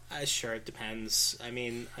Silos. Sure, it depends. I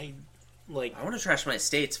mean, I want to trash my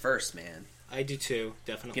estates first, man. I do too,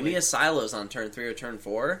 definitely. Give me a Silos on turn 3 or turn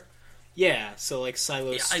 4. Yeah, so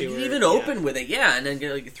Silos Steward. I could even open with it, and then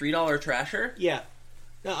get a $3 trasher. Yeah.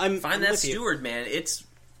 No, Find that Steward, man. It's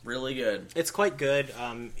really good. It's quite good.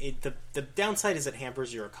 The downside is it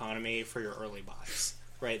hampers your economy for your early buys.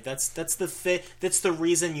 Right, that's the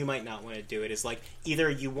reason you might not want to do it. Is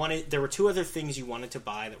either there were 2 other things you wanted to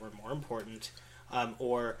buy that were more important,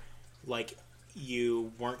 or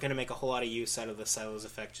you weren't going to make a whole lot of use out of the Silos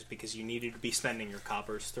effect just because you needed to be spending your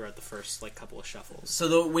coppers throughout the first couple of shuffles.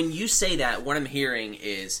 So when you say that, what I'm hearing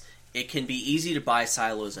is it can be easy to buy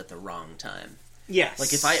Silos at the wrong time.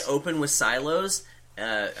 Yes, if I open with Silos.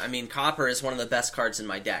 Copper is one of the best cards in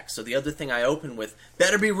my deck. So the other thing I open with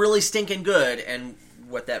better be really stinking good, and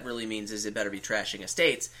what that really means is it better be trashing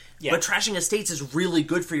estates. Yeah. But trashing estates is really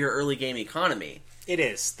good for your early game economy. It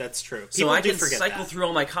is. That's true. So I can cycle through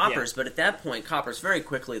all my coppers, but at that point, copper's very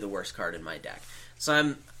quickly the worst card in my deck.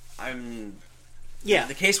 So I'm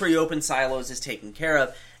the case where you open Silos is taken care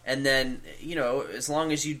of, and then as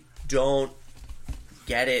long as you don't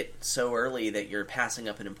get it so early that you're passing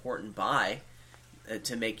up an important buy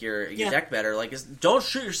to make your deck better, don't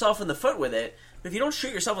shoot yourself in the foot with it. But if you don't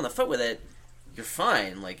shoot yourself in the foot with it, you're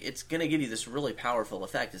fine. It's going to give you this really powerful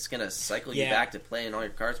effect. It's going to cycle you back to playing all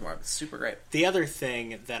your cards more. It's super great. The other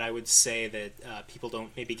thing that I would say that people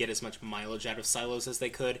don't maybe get as much mileage out of Silos as they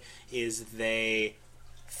could is they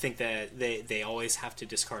think that they always have to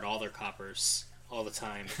discard all their coppers all the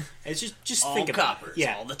time. It's just think about it.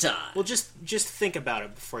 All the time. Well, just think about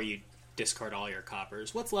it before you discard all your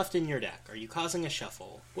coppers. What's left in your deck? Are you causing a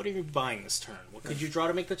shuffle? What are you buying this turn? What could you draw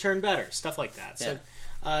to make the turn better? Stuff like that. So.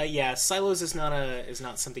 Silos is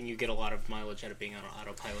not something you get a lot of mileage out of being on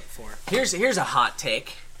autopilot for. Here's a hot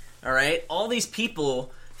take. All right, all these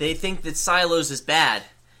people, they think that Silos is bad.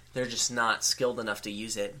 They're just not skilled enough to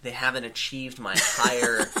use it. They haven't achieved my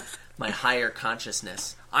higher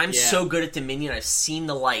consciousness. I'm so good at Dominion. I've seen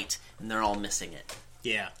the light, and they're all missing it.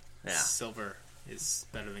 Yeah. Silver is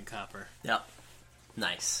better than copper. Yep.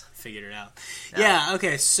 Nice. Figured it out. Yeah.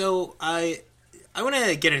 Okay. So I want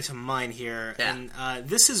to get into mine here, and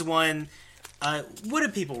this is one. What do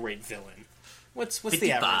people rate Villain? What's 55.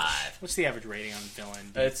 The average? What's the average rating on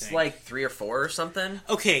Villain? It's 3 or 4 or something.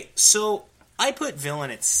 Okay, so I put Villain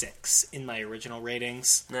at 6 in my original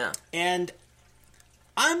ratings. Yeah, and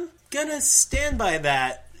I'm gonna stand by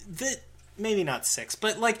that. That maybe not 6,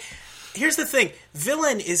 but here's the thing.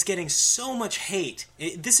 Villain is getting so much hate.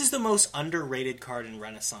 This is the most underrated card in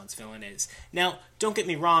Renaissance, Villain is. Now, don't get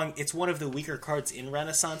me wrong, it's one of the weaker cards in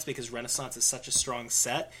Renaissance because Renaissance is such a strong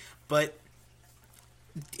set, but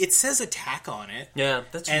it says attack on it. Yeah,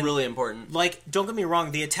 that's And, really important. Like, don't get me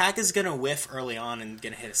wrong, the attack is going to whiff early on and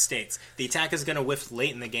going to hit estates. The attack is going to whiff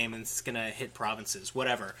late in the game and it's going to hit provinces,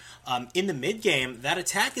 whatever. In the mid-game, that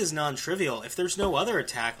attack is non-trivial. If there's no other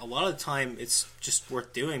attack, a lot of the time it's just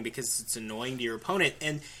worth doing because it's annoying to your opponent.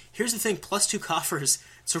 And here's the thing, +2 coffers,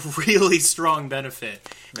 it's a really strong benefit.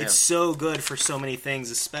 Yeah. It's so good for so many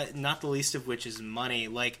things, not the least of which is money.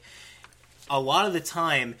 Like, a lot of the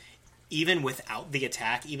time, even without the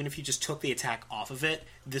attack, even if you just took the attack off of it,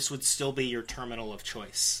 this would still be your terminal of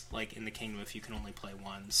choice, like in the Kingdom if you can only play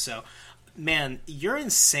one. So, man, you're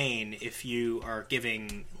insane if you are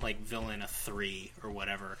giving, like, Villain a 3 or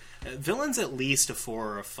whatever. Villain's at least a 4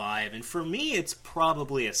 or a 5, and for me, it's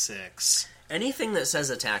probably a 6. Anything that says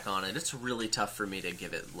attack on it, it's really tough for me to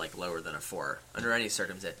give it, like, lower than a 4, under any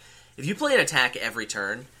circumstance. If you play an attack every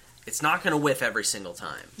turn, it's not going to whiff every single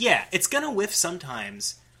time. Yeah, it's going to whiff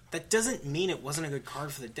sometimes. That doesn't mean it wasn't a good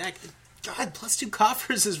card for the deck. God, +2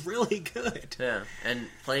 coffers is really good. Yeah, and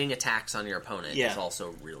playing attacks on your opponent Yeah. is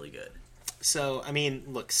also really good. So, I mean,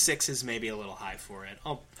 look, 6 is maybe a little high for it.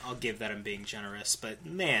 I'll give that I'm being generous, but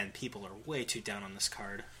man, people are way too down on this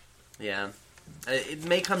card. Yeah. It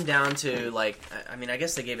may come down to, like, I mean, I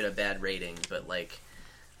guess they gave it a bad rating, but, like,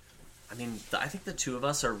 I mean, I think the two of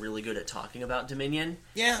us are really good at talking about Dominion.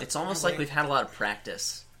 Yeah, It's almost probably. like we've had a lot of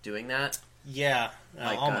practice doing that. Yeah,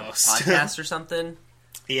 Like almost. a podcast or something.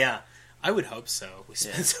 Yeah, I would hope so. We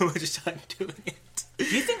spent so much time doing it. Do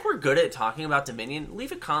you think we're good at talking about Dominion?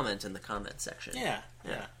 Leave a comment in the comment section. Yeah.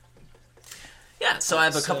 Yeah, so I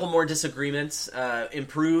have a So- couple more disagreements.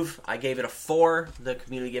 Improve, I gave it a 4. The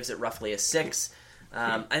community gives it roughly a 6.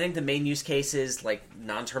 I think the main use case is like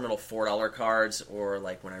non-terminal $4 cards, or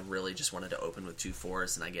like when I really just wanted to open with 2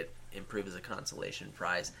 4s and I get Improve as a consolation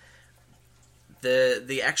prize.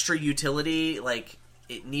 The extra utility, like,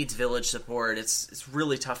 it needs village support. It's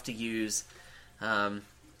really tough to use. I've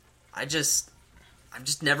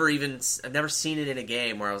never seen it in a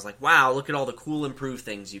game where I was like, wow, look at all the cool Improve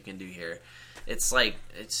things you can do here. It's like,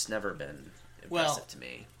 it's never been impressive to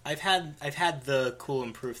me. I've had the cool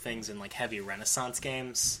Improve things in like heavy Renaissance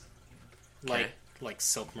games, like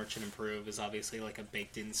Silk Merchant Improve is obviously like a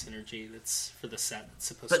baked-in synergy that's for the set. It's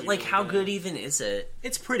supposed to But be like, really how good even is it?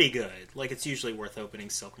 It's pretty good. Like, it's usually worth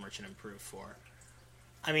opening Silk Merchant Improve for.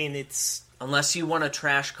 I mean, it's Unless you want to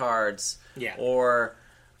trash cards, Yeah. or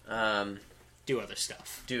do other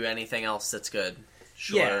stuff. do anything else that's good.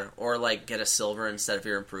 Sure. Yeah. Or like get a silver instead of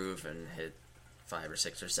your Improve and hit 5 or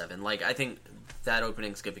 6 or 7. Like, I think that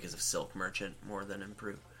opening's good because of Silk Merchant more than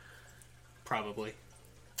Improve. Probably.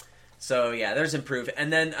 So yeah, there's Improve.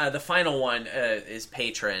 And then the final one is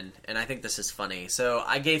Patron, and I think this is funny. So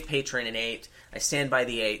I gave Patron an 8. I stand by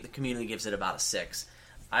the 8. The community gives it about a 6.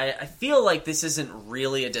 I feel like this isn't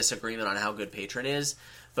really a disagreement on how good Patron is,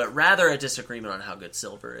 but rather a disagreement on how good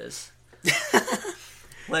Silver is.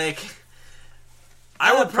 Like,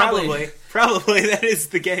 I would probably that is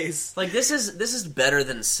the case. like, this is better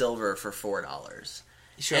than Silver for $4.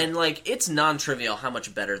 Sure. And like, it's non-trivial how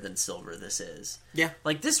much better than Silver this is. Yeah.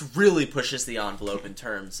 Like, this really pushes the envelope in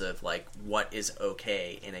terms of, like, what is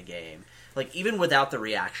okay in a game. Like, even without the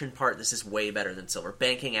reaction part, this is way better than Silver.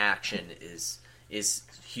 Banking action is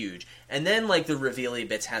huge. And then, like, the Revealy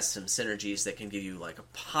bits has some synergies that can give you, like, a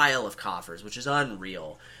pile of coffers, which is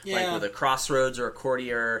unreal. Yeah. Like, with a Crossroads or a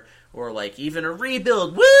Courtier, or, like, even a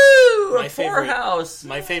Rebuild. Woo! My A favorite- Four-House!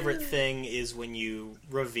 My favorite thing is when you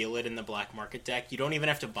reveal it in the black market deck. You don't even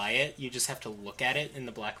have to buy it. You just have to look at it in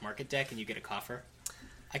the black market deck and you get a coffer.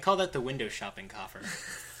 I call that the window shopping coffer.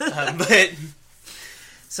 But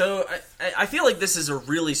So I feel like this is a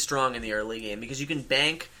really strong in the early game because you can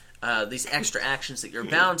bank these extra actions that you're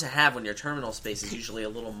bound to have when your terminal space is usually a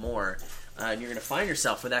little more, and you're going to find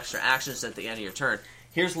yourself with extra actions at the end of your turn.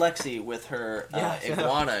 Here's Lexi with her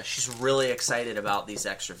iguana. She's really excited about these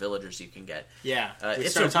extra villagers you can get. yeah, we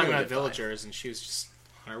It's started a talking really about good buy. villagers and she was just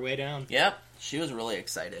on her way down. Yep, she was really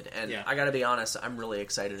excited, and Yeah. I got to be honest, I'm really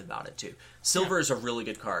excited about it too. Silver is a really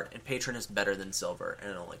good card, and Patron is better than Silver,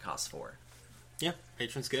 and it only costs 4. Yeah,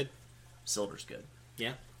 Patron's good. Silver's good.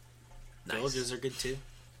 Yeah, Nice. Villages are good too.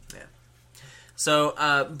 Yeah.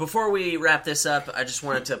 So before we wrap this up, I just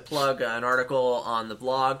wanted to plug an article on the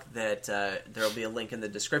blog that there will be a link in the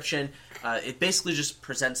description. It basically just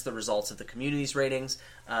presents the results of the community's ratings,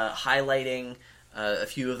 highlighting a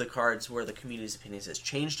few of the cards where the community's opinions has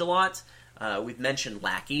changed a lot. We've mentioned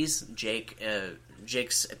lackeys.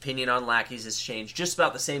 Jake's opinion on lackeys has changed just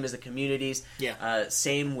about the same as the community's. Yeah.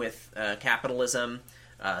 Same with capitalism,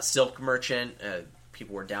 Silk Merchant.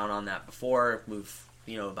 People were down on that before. Move,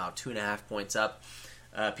 about 2.5 points up.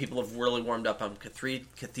 People have really warmed up on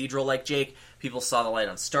Cathedral like Jake. People saw the light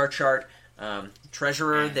on Star Chart.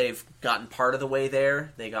 Treasurer, they've gotten part of the way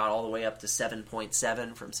there. They got all the way up to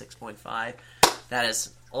 7.7 from 6.5. That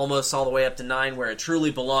is almost all the way up to 9, where it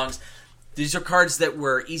truly belongs. These are cards that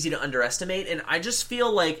were easy to underestimate, and I just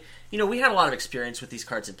feel like, we had a lot of experience with these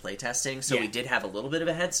cards in playtesting, so we did have a little bit of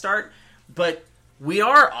a head start, but we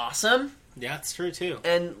are awesome. Yeah, it's true, too.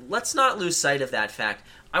 And let's not lose sight of that fact.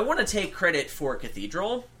 I want to take credit for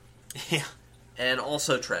Cathedral. Yeah. And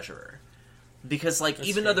also Treasurer. Because,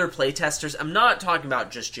 even fair. other playtesters... I'm not talking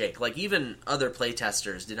about just Jake. Even other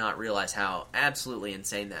playtesters did not realize how absolutely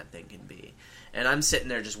insane that thing can be. And I'm sitting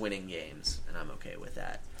there just winning games, and I'm okay with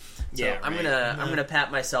that. So Yeah, I'm right. gonna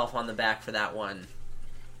pat myself on the back for that one.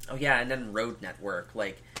 Oh, yeah, and then Road Network.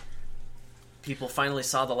 People finally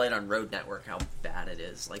saw the light on Road Network, how bad it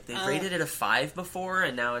is. They rated it a 5 before,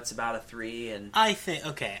 and now it's about a 3. And I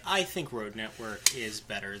think Road Network is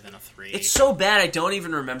better than a 3. it's so bad I don't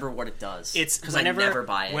even remember what it does. It's because I never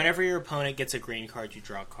buy it. Whenever your opponent gets a green card, you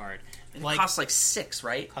draw a card. It costs 6,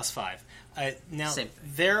 right? Costs 5. Now Same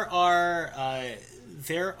thing. there are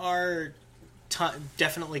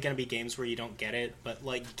definitely going to be games where you don't get it, but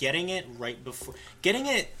getting it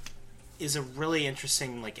is a really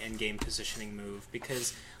interesting end game positioning move,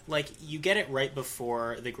 because you get it right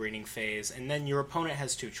before the greening phase, and then your opponent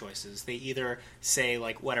has two choices. They either say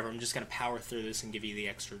whatever, I'm just going to power through this and give you the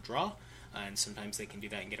extra draw, and sometimes they can do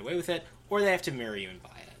that and get away with it, or they have to mirror you and buy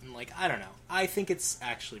it. And I don't know. I think it's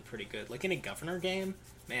actually pretty good. In a Governor game,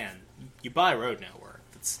 man, you buy Road Network.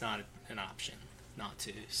 That's not an option not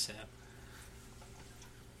to. So.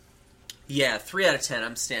 Yeah, 3 out of 10.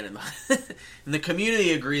 I'm standing by. And the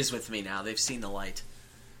community agrees with me now. They've seen the light.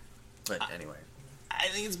 But anyway, I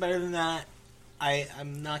think it's better than that.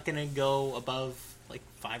 I'm not gonna go above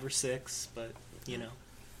 5 or 6, but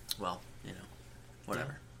well,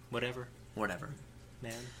 whatever, whatever,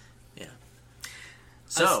 man. Yeah.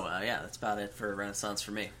 So that's about it for Renaissance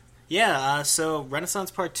for me. Yeah. So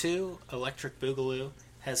Renaissance Part 2, Electric Boogaloo,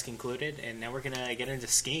 has concluded, and now we're gonna get into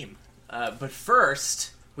Scheme. But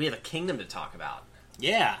first, we have a kingdom to talk about.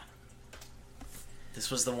 Yeah. This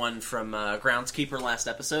was the one from Groundskeeper last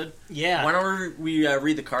episode. Yeah. Why don't we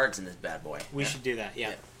read the cards in this bad boy? We should do that,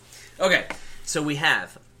 yeah. Okay, so we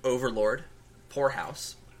have Overlord,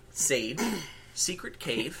 Poorhouse, Sage, Secret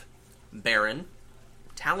Cave, Baron,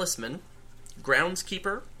 Talisman,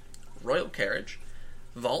 Groundskeeper, Royal Carriage,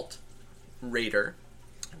 Vault, Raider,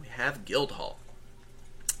 and we have Guildhall.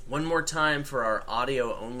 One more time for our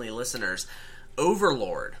audio-only listeners.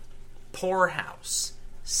 Overlord, Poorhouse,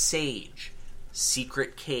 Sage,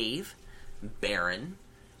 Secret Cave, Baron,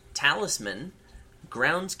 Talisman,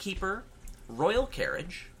 Groundskeeper, Royal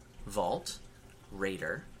Carriage, Vault,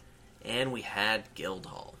 Raider, and we had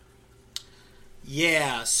Guildhall.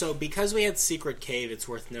 Yeah, so because we had Secret Cave, it's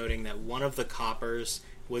worth noting that one of the coppers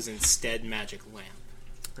was instead Magic Lamp.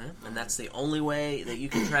 And that's the only way that you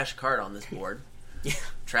can trash a card on this board. Yeah.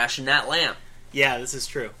 Trashing that lamp. Yeah, this is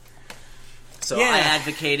true. So Yeah. I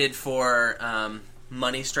advocated for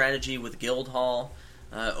money strategy with Guildhall,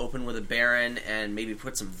 open with a Baron, and maybe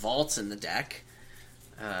put some Vaults in the deck.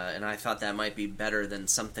 And I thought that might be better than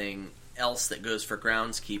something else that goes for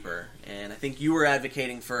Groundskeeper. And I think you were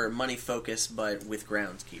advocating for money focus, but with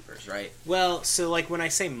Groundskeepers, right? Well, so when I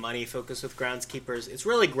say money focus with Groundskeepers, it's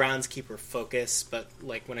really Groundskeeper focus, but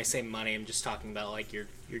when I say money, I'm just talking about you're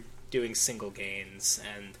doing single gains,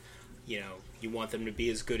 and you want them to be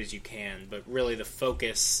as good as you can, but really the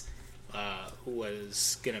focus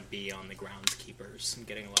was going to be on the Groundskeepers and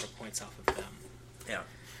getting a lot of points off of them. Yeah.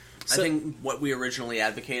 So, I think what we originally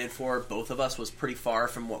advocated for, both of us, was pretty far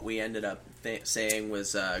from what we ended up saying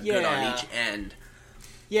was good on each end.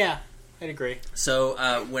 Yeah, I'd agree. So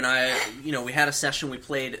when we had a session, we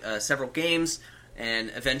played several games,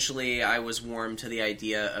 and eventually I was warmed to the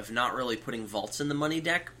idea of not really putting Vaults in the money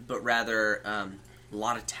deck, but rather a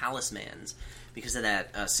lot of Talismans, because of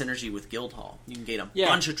that synergy with Guildhall. You can get a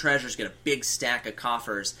bunch of treasures, get a big stack of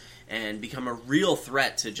coffers, and become a real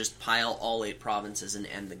threat to just pile all 8 provinces and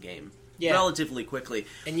end the game relatively quickly.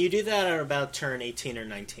 And you do that at about turn 18 or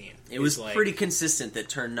 19. It was pretty consistent that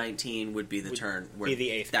turn 19 would be the turn where be the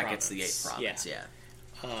 8th that province. gets the 8th province,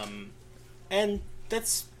 yeah. And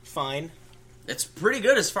that's fine. It's pretty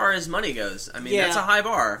good as far as money goes. I mean, that's a high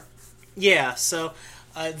bar. Yeah, so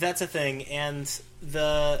that's a thing, and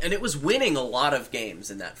it was winning a lot of games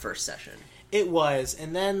in that first session. It was,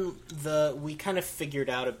 and then we kind of figured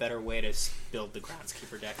out a better way to build the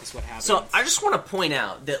Groundskeeper deck is what happened. So I just want to point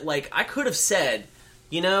out that I could have said,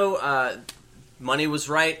 money was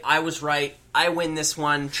right, I was right, I win this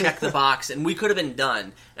one, check the box, and we could have been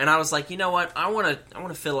done. And I was like, you know what? I want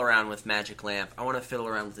to fiddle around with Magic Lamp. I want to fiddle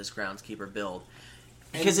around with this Groundskeeper build.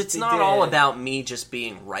 Because it's not all about me just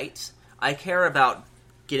being right. I care about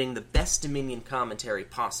getting the best Dominion commentary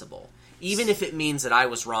possible, even if it means that I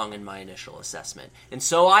was wrong in my initial assessment. And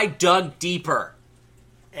so I dug deeper.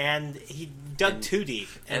 And he dug too deep,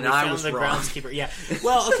 and we I found was the wrong. Groundskeeper. Yeah,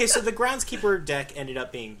 well, okay, so the Groundskeeper deck ended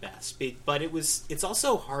up being best, but it's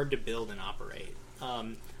also hard to build and operate.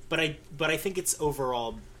 But I think it's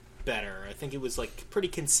overall better. I think it was like pretty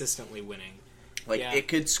consistently winning. Like Yeah. it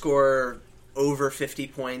could score over 50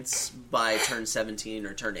 points by turn 17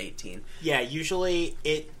 or turn 18. Yeah, usually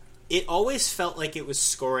it always felt like it was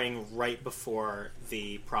scoring right before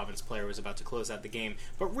the province player was about to close out the game.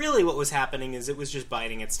 But really what was happening is it was just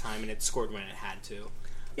biding its time and it scored when it had to.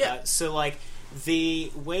 Yeah. So, like, the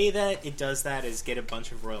way that it does that is get a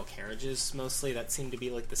bunch of Royal Carriages, mostly. That seemed to be,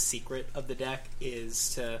 like, the secret of the deck,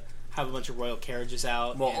 is to have a bunch of Royal Carriages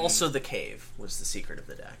out. Well, and, also the cave was the secret of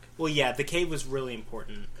the deck. Well, yeah, the cave was really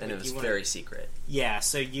important. And Like, it was you wanna- very secret. Yeah,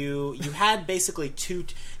 so you had basically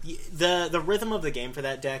the rhythm of the game for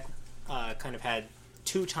that deck kind of had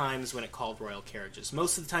 2 times when it called Royal Carriages.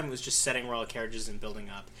 Most of the time it was just setting Royal Carriages and building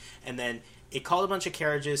up. And then it called a bunch of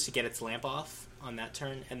Carriages to get its lamp off on that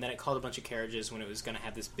turn, and then it called a bunch of Carriages when it was going to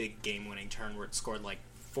have this big game-winning turn where it scored like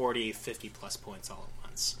 40, 50-plus points all at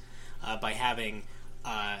once. By having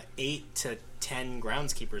 8 to 10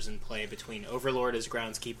 Groundskeepers in play between Overlord as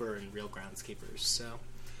Groundskeeper and real Groundskeepers. So,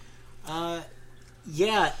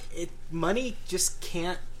 yeah, money just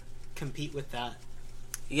can't compete with that.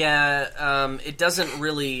 Yeah, it doesn't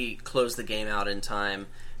really close the game out in time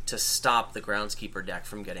to stop the Groundskeeper deck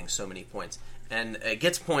from getting so many points. And it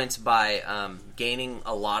gets points by gaining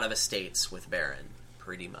a lot of estates with Baron,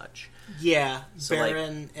 pretty much. Yeah, So,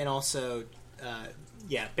 Baron, and also,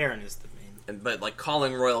 Baron is the main. But like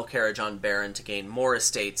calling Royal Carriage on Baron to gain more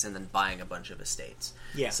estates and then buying a bunch of estates.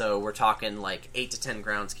 Yeah. So we're talking like 8 to 10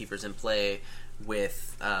 Groundskeepers in play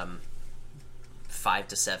with 5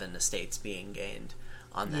 to 7 estates being gained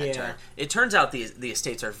on that Yeah. turn. It turns out the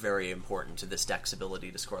estates are very important to this deck's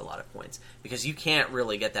ability to score a lot of points, because you can't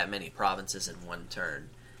really get that many provinces in one turn,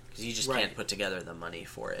 because you just Right. can't put together the money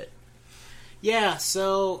for it. Yeah,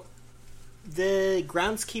 so the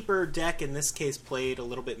Groundskeeper deck in this case played a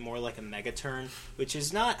little bit more like a Mega Turn, which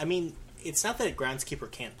is not, I mean, it's not that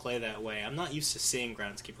Groundskeeper can't play that way. I'm not used to seeing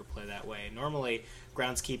Groundskeeper play that way. Normally,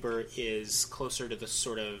 Groundskeeper is closer to the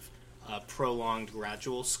sort of prolonged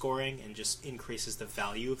gradual scoring and just increases the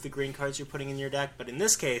value of the green cards you're putting in your deck. But in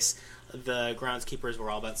this case, the Groundskeepers were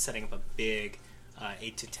all about setting up a big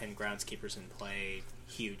 8 to 10 Groundskeepers in play,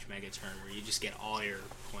 huge Mega Turn where you just get all your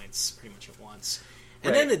points pretty much at once.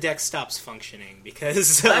 And Right. then the deck stops functioning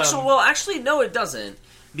because... Actually, no, it doesn't.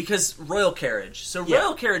 Because Royal Carriage. So Yeah.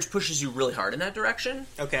 Royal Carriage pushes you really hard in that direction.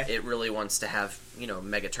 Okay. It really wants to have,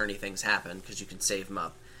 mega turny things happen, because you can save them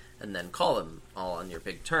up and then call them all on your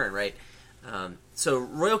big turn, right? So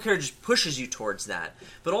Royal Carriage pushes you towards that.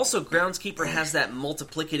 But also Groundskeeper has that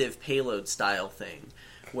multiplicative payload style thing,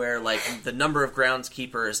 where like the number of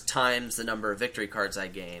Groundskeepers times the number of victory cards I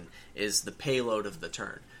gain is the payload of the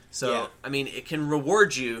turn. So, Yeah. I mean, it can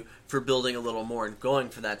reward you for building a little more and going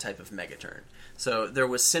for that type of mega turn. So there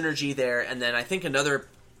was synergy there, and then I think another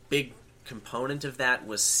big component of that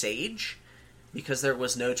was Sage. Because there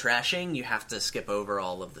was no trashing, you have to skip over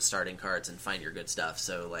all of the starting cards and find your good stuff.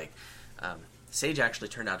 So, like, Sage actually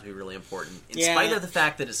turned out to be really important, in Yeah. spite of the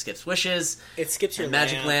fact that it skips Wishes, It skips your and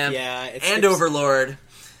Magic Lamp, yeah, it and skips- Overlord,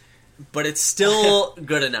 but it's still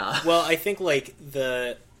good enough. Well, I think like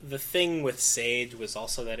the thing with Sage was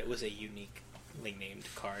also that it was a uniquely named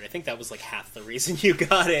card. I think that was like half the reason you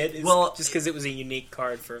got it. Is Well, just because it was a unique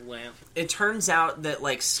card for Lamp. It turns out that,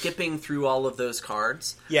 like, skipping through all of those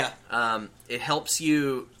cards, Yeah, it helps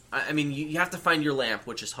you. I mean, you have to find your lamp,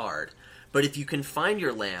 which is hard. But if you can find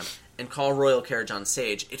your lamp and call Royal Carriage on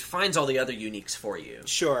Sage, it finds all the other uniques for you.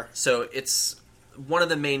 sure. So it's one of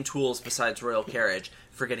the main tools besides Royal Carriage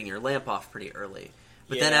for getting your lamp off pretty early.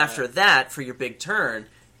 But then Yeah. after that, for your big turn,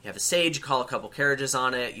 you have a Sage, you call a couple Carriages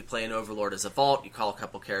on it, you play an Overlord as a Vault, you call a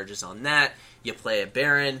couple Carriages on that, you play a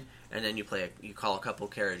Baron, and then you call a couple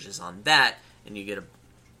Carriages on that, and you get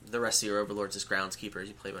the rest of your Overlords as Groundskeepers.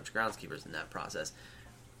 You play a bunch of Groundskeepers in that process.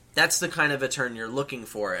 That's the kind of a turn you're looking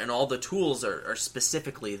for, and all the tools are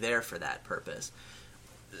specifically there for that purpose.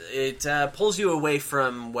 It pulls you away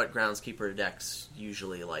from what Groundskeeper decks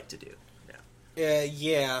usually like to do.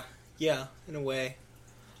 Yeah, in a way.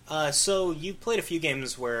 So you played a few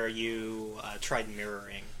games where you tried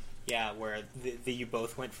mirroring. Yeah, where you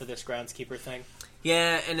both went for this Groundskeeper thing.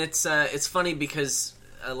 Yeah, and it's funny because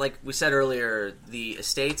like we said earlier, the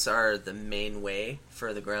estates are the main way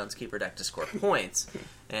for the groundskeeper deck to score points,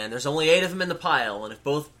 and there's only 8 of them in the pile. And if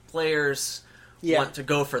both players want to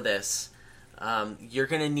go for this, you're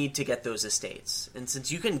going to need to get those estates. And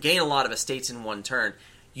since you can gain a lot of estates in one turn,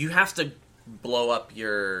 you have to blow up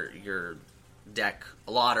your deck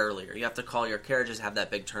a lot earlier. You have to call your carriages, have that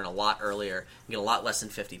big turn a lot earlier, and get a lot less than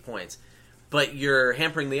 50 points. But you're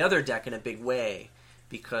hampering the other deck in a big way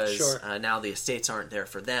because now the estates aren't there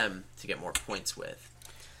for them to get more points with.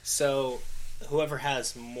 So, whoever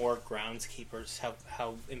has more groundskeepers,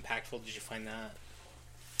 how impactful did you find that?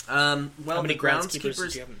 Well, how many the groundskeepers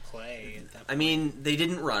did you have in play at that point? I mean, they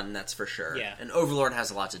didn't run, that's for sure. Yeah. And Overlord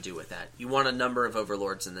has a lot to do with that. You want a number of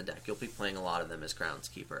Overlords in the deck. You'll be playing a lot of them as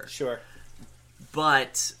groundskeeper. Sure.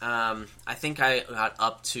 But I think I got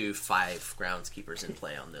up to 5 groundskeepers in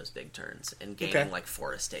play on those big turns and gaining like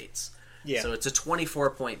 4 estates. Yeah. So it's a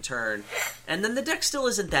 24-point turn. And then the deck still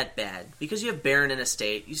isn't that bad because you have Baron and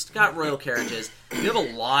Estate. You've got Royal Carriages. You have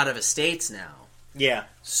a lot of estates now. Yeah.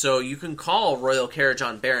 So you can call Royal Carriage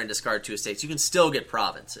on Baron, discard 2 estates. You can still get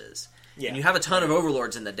provinces. Yeah. And you have a ton of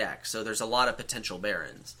Overlords in the deck, so there's a lot of potential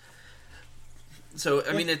Barons. So,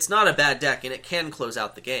 I mean, it's not a bad deck, and it can close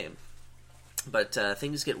out the game. But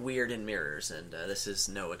things get weird in mirrors, and this is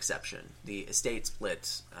no exception. The estate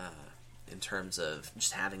split, in terms of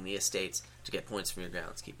just having the estates to get points from your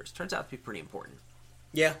groundskeepers, turns out to be pretty important.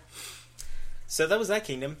 Yeah. So that was that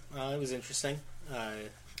kingdom. It was interesting.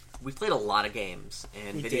 We played a lot of games,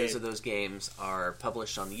 and videos of those games are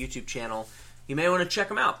published on the YouTube channel. You may want to check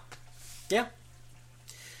them out. Yeah.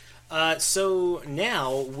 So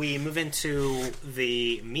now we move into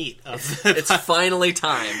the meat of It's finally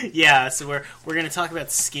time. Yeah, so we're going to talk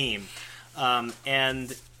about Scheme.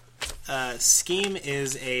 And Scheme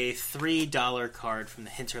is a $3 card from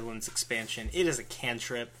the Hinterlands expansion. It is a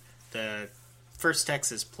cantrip. The first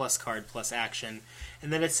text is plus card plus action.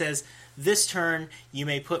 And then it says, this turn you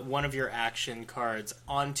may put one of your action cards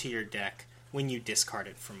onto your deck when you discard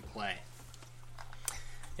it from play.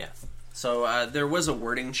 Yeah. So there was a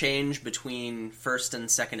wording change between first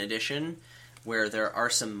and second edition where there are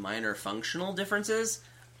some minor functional differences.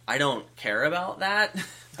 I don't care about that.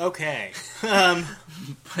 Okay.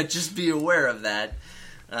 But just be aware of that.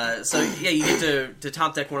 So, yeah, you get to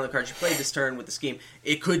top deck one of the cards you played this turn with the Scheme.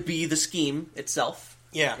 It could be the Scheme itself.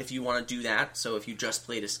 Yeah. If you want to do that. So if you just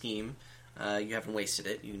played a Scheme, you haven't wasted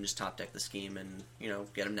it. You can just top deck the Scheme and,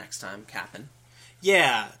 get them next time, capping.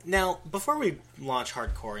 Yeah. Now, before we launch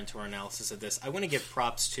hardcore into our analysis of this, I want to give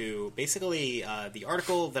props to basically the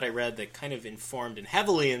article that I read that kind of informed and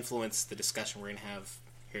heavily influenced the discussion we're going to have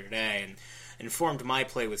here today, and informed my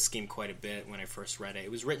play with Scheme quite a bit when I first read it.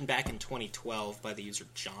 It was written back in 2012 by the user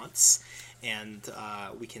Jaunts, and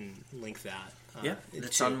we can link that.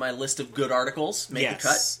 It's on my list of good articles. Make a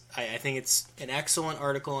cut. I think it's an excellent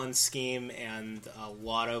article on Scheme, and a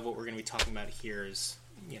lot of what we're going to be talking about here is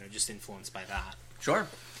just influenced by that. Sure.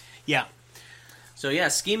 Yeah. So, yeah,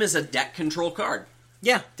 Scheme is a deck control card.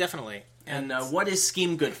 Yeah, definitely. And what is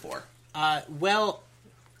Scheme good for? Well,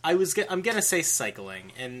 I'm going to say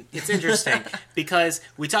cycling, and it's interesting because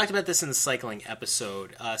we talked about this in the cycling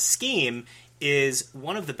episode. Scheme is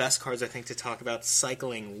one of the best cards, I think, to talk about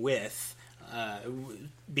cycling with,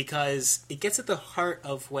 because it gets at the heart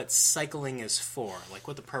of what cycling is for, like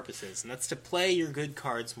what the purpose is, and that's to play your good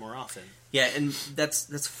cards more often. Yeah, and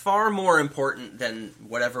that's far more important than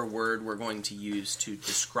whatever word we're going to use to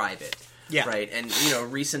describe it. Yeah. Right, and,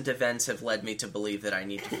 recent events have led me to believe that I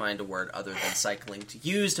need to find a word other than cycling to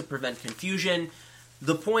use to prevent confusion.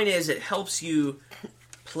 The point is, it helps you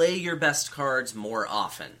play your best cards more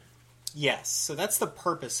often. Yes, so that's the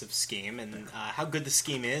purpose of Scheme, and how good the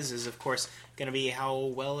Scheme is of course going to be how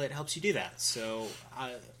well it helps you do that. So,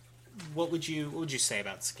 what would you say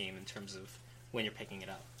about Scheme in terms of when you're picking it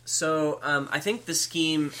up? So, I think the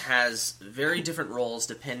Scheme has very different roles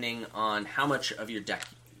depending on how much of your deck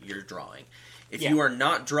you're drawing. If you are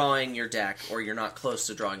not drawing your deck, or you're not close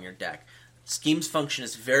to drawing your deck, Scheme's function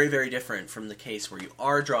is very, very different from the case where you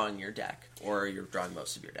are drawing your deck, or you're drawing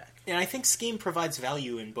most of your deck. And I think Scheme provides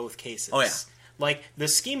value in both cases. Oh, yeah. Like, the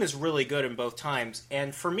Scheme is really good in both times,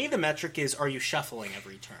 and for me the metric is, are you shuffling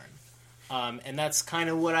every turn? And that's kind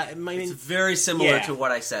of what I mean. It's very similar to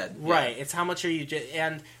what I said. Right, it's how much are you...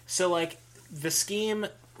 And so, like, the Scheme,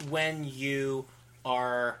 when you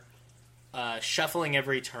are shuffling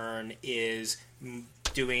every turn, is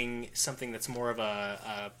doing something that's more of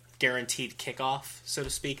a guaranteed kickoff, so to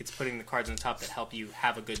speak. It's putting the cards on top that help you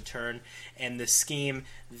have a good turn. And the Scheme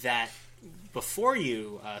that, before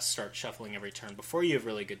you start shuffling every turn, before you have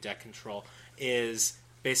really good deck control, is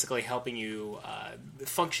basically helping you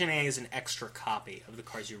functioning as an extra copy of the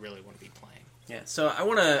cards you really want to be playing. Yeah, so I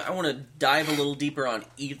want to dive a little deeper on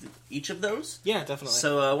each of those. Yeah, definitely.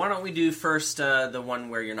 So why don't we do first the one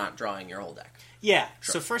where you're not drawing your whole deck? Yeah,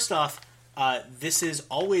 Sure. so first off, this is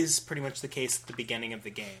always pretty much the case at the beginning of the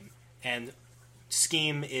game. And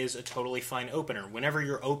Scheme is a totally fine opener. Whenever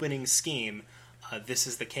you're opening Scheme, this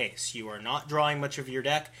is the case. You are not drawing much of your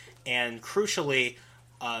deck, and crucially,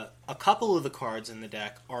 a couple of the cards in the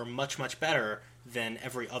deck are much, much better than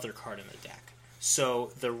every other card in the deck.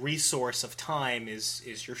 So the resource of time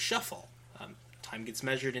is your shuffle. Time gets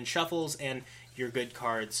measured in shuffles, and your good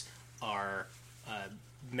cards are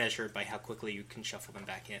measured by how quickly you can shuffle them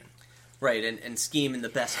back in. Right, and Scheme in the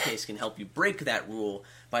best case can help you break that rule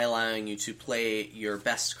by allowing you to play your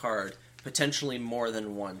best card potentially more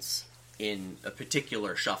than once in a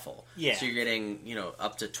particular shuffle. Yeah. So you're getting,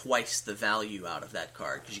 up to twice the value out of that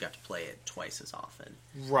card because you got to play it twice as often.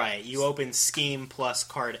 Right. You open Scheme plus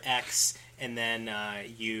card X, and then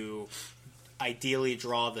you ideally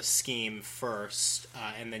draw the Scheme first,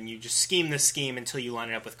 and then you just scheme the Scheme until you line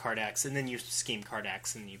it up with card X, and then you scheme card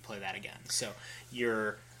X, and you play that again. So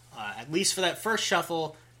you're, at least for that first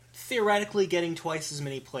shuffle, theoretically getting twice as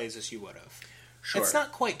many plays as you would have. Sure. It's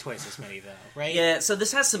not quite twice as many, though, right? Yeah, so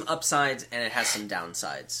this has some upsides and it has some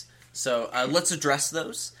downsides. So let's address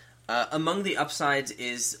those. Among the upsides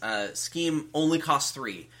is Scheme only costs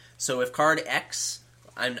 3. So if card X,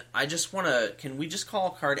 I just want to... Can we just call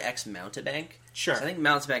card X Mountebank? Sure. I think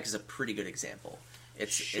Mountebank is a pretty good example.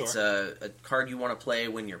 It's a card you want to play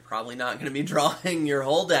when you're probably not going to be drawing your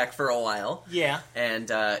whole deck for a while. Yeah. And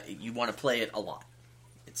you want to play it a lot.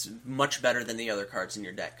 It's much better than the other cards in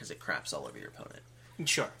your deck because it craps all over your opponent.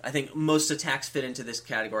 Sure. I think most attacks fit into this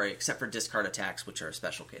category, except for discard attacks, which are a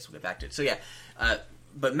special case. We'll get back to it. So yeah,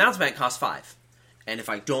 but Mountebank costs 5. And if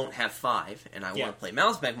I don't have 5, and I want to play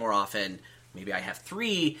Mountebank more often, maybe I have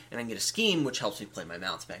 3, and I can get a Scheme, which helps me play my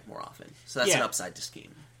Mountebank more often. So that's an upside to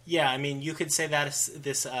Scheme. Yeah, I mean, you could say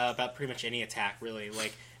this about pretty much any attack, really.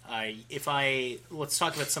 Like, let's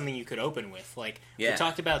talk about something you could open with. Like, we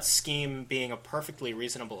talked about Scheme being a perfectly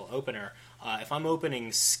reasonable opener. If I'm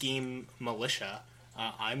opening Scheme Militia,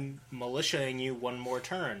 I'm militiaing you one more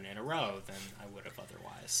turn in a row than I would have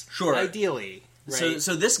otherwise. Sure. Ideally, right?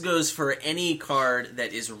 So this goes for any card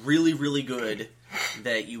that is really, really good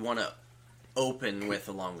that you want to open with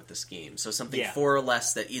along with the Scheme. So something 4 or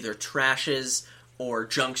less that either trashes or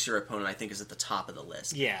junks your opponent, I think, is at the top of the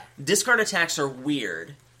list. Yeah. Discard attacks are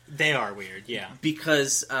weird. They are weird, yeah.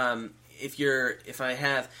 Because if I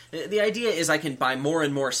have... The idea is I can buy more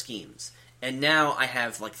and more Schemes. And now I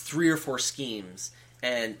have like 3 or 4 Schemes,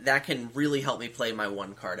 and that can really help me play my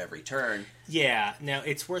one card every turn. Yeah. Now,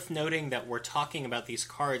 it's worth noting that we're talking about these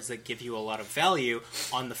cards that give you a lot of value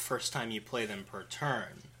on the first time you play them per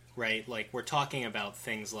turn, right? Like, we're talking about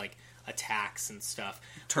things like attacks and stuff.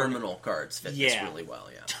 Terminal cards fit this really well,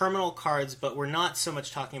 yeah. Terminal cards, but we're not so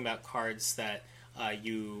much talking about cards that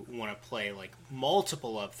you want to play like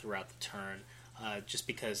multiple of throughout the turn, just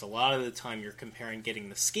because a lot of the time you're comparing getting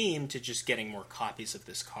the Scheme to just getting more copies of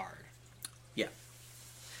this card. Yeah.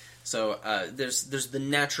 So there's the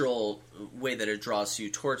natural way that it draws you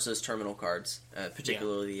towards those terminal cards,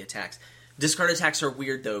 particularly the attacks. Discard attacks are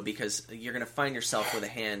weird, though, because you're going to find yourself with a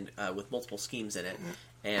hand with multiple Schemes in it.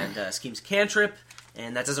 And Scheme's cantrip,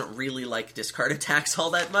 and that doesn't really like discard attacks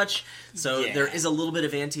all that much. So there is a little bit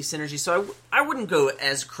of anti-synergy. So I wouldn't go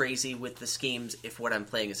as crazy with the Schemes if what I'm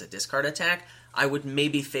playing is a discard attack. I would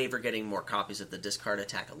maybe favor getting more copies of the discard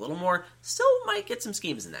attack a little more. Still might get some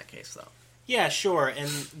Schemes in that case, though. Yeah, sure.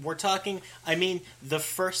 And we're talking... I mean, the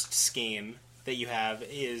first Scheme that you have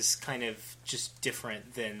is kind of just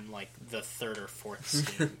different than, like, the third or fourth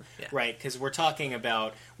Scheme, right? Because we're talking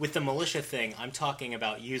about... With the militia thing, I'm talking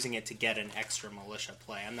about using it to get an extra militia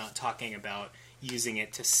play. I'm not talking about using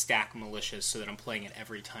it to stack militias so that I'm playing it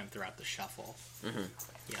every time throughout the shuffle. Mm-hmm.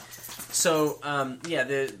 Yeah. So,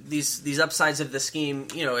 these upsides of the Scheme,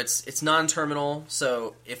 it's non-terminal,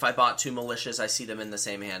 so if I bought 2 militias, I see them in the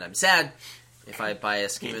same hand, I'm sad. If I buy a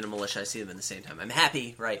Scheme and a militia, I see them in the same time. I'm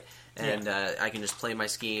happy, right? And I can just play my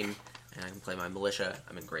Scheme, and I can play my militia.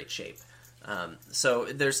 I'm in great shape. So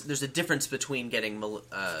there's a difference between getting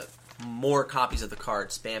more copies of the card,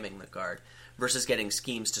 spamming the card, versus getting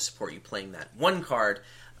Schemes to support you playing that one card.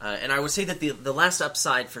 And I would say that the last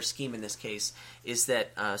upside for Scheme in this case is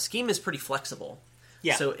that Scheme is pretty flexible.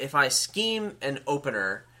 Yeah. So if I scheme an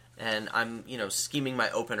opener, and I'm scheming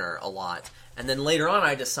my opener a lot, and then later on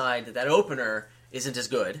I decide that opener isn't as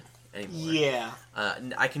good anymore. Yeah.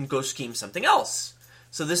 I can go scheme something else.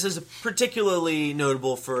 So this is particularly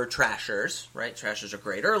notable for Trashers, right? Trashers are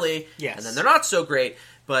great early, and then they're not so great.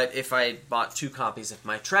 But if I bought 2 copies of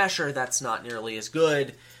my Trasher, that's not nearly as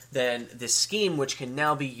good than this scheme, which can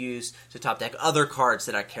now be used to top deck other cards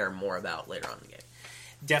that I care more about later on in the game.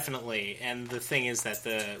 Definitely, and the thing is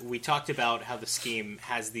that we talked about how the scheme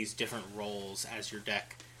has these different roles as your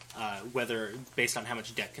deck, whether based on how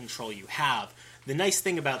much deck control you have. The nice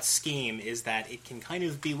thing about scheme is that it can kind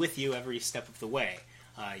of be with you every step of the way.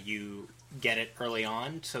 You get it early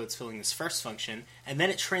on, so it's filling this first function, and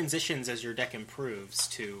then it transitions as your deck improves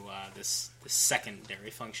to this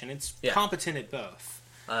secondary function. It's competent at both.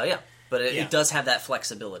 But it does have that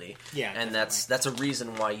flexibility. Yeah, and definitely. that's a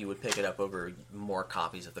reason why you would pick it up over more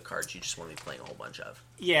copies of the cards you just want to be playing a whole bunch of.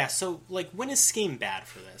 Yeah, so like when is scheme bad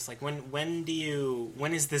for this? Like when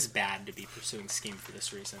is this bad to be pursuing scheme for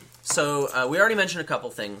this reason? So we already mentioned a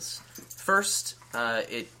couple things. First,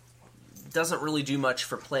 it doesn't really do much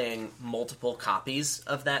for playing multiple copies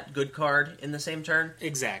of that good card in the same turn.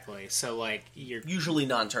 Exactly. So like you're Usually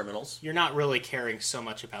non-terminals. You're not really caring so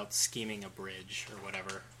much about scheming a bridge or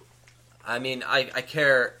whatever. I mean, I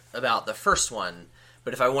care about the first one,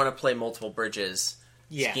 but if I want to play multiple bridges,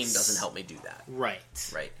 Yes. Scheme doesn't help me do that. Right.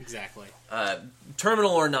 Right. Exactly.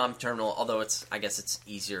 Terminal or non-terminal, although I guess it's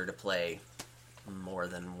easier to play more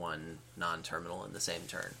than one non-terminal in the same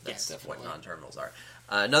turn. That's what definitely. non-terminals are.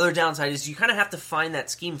 Another downside is you kind of have to find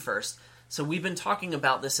that scheme first. So we've been talking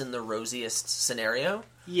about this in the rosiest scenario.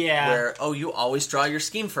 Yeah. Where, you always draw your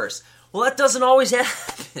scheme first. Well, that doesn't always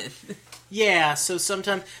happen. Yeah, so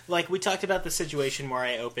sometimes, like, we talked about the situation where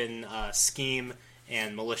I open Scheme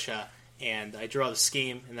and Militia, and I draw the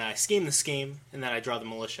Scheme, and then I scheme the Scheme, and then I draw the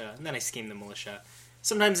Militia, and then I scheme the Militia.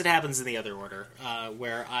 Sometimes it happens in the other order,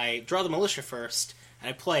 where I draw the Militia first, and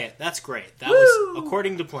I play it. That's great. That was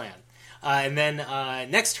according to plan. And then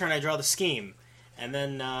next turn I draw the Scheme, and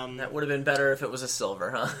then... that would have been better if it was a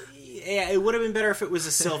silver, huh? Yeah, it would have been better if it was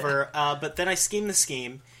a silver, but then I scheme the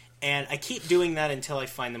Scheme, and I keep doing that until I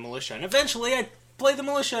find the Militia, and eventually I play the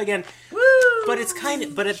Militia again. Woo! But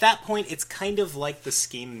but at that point, it's kind of like the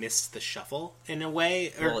Scheme missed the shuffle in a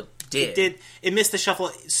way. Well, it did. It missed the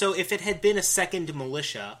shuffle. So if it had been a second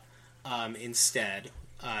Militia instead,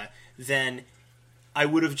 then I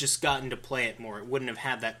would have just gotten to play it more. It wouldn't have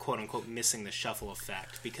had that quote unquote missing the shuffle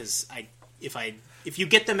effect, because if you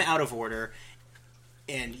get them out of order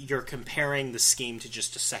and you're comparing the Scheme to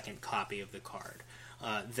just a second copy of the card,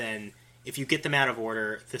 then if you get them out of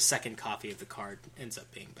order, the second copy of the card ends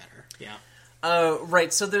up being better. Yeah.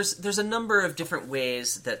 Right, so there's a number of different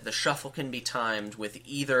ways that the shuffle can be timed with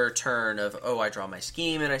either turn of, I draw my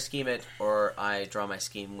Scheme and I scheme it, or I draw my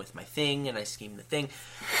Scheme with my thing and I scheme the thing.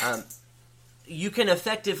 You can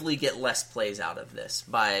effectively get less plays out of this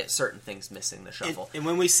by certain things missing the shuffle. And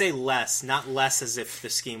when we say less, not less as if the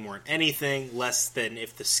Scheme weren't anything, less than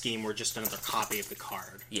if the Scheme were just another copy of the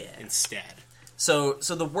card instead. So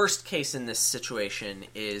the worst case in this situation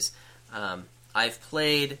is I've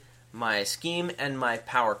played my Scheme and my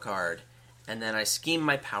power card, and then I scheme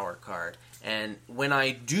my power card, and when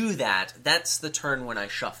I do that, that's the turn when I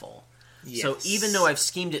shuffle. Yes. So even though I've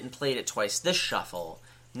schemed it and played it twice this shuffle,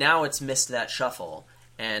 now it's missed that shuffle,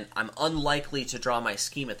 and I'm unlikely to draw my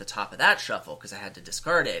Scheme at the top of that shuffle because I had to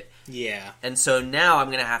discard it. Yeah. And so now I'm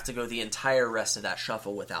going to have to go the entire rest of that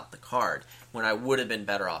shuffle without the card, when I would have been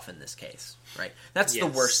better off in this case, right? That's the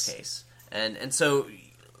worst case. And so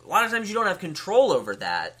a lot of times you don't have control over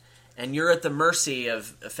that, and you're at the mercy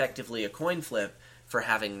of effectively a coin flip for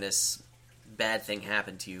having this bad thing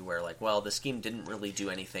happen to you where, the Scheme didn't really do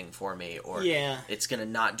anything for me, or it's going to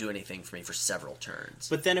not do anything for me for several turns.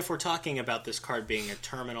 But then if we're talking about this card being a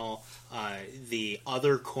terminal, the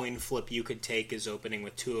other coin flip you could take is opening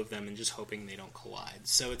with two of them and just hoping they don't collide.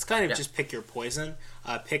 So it's kind of just pick your poison.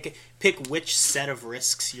 Pick which set of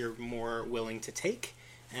risks you're more willing to take,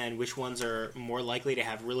 and which ones are more likely to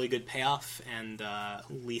have really good payoff and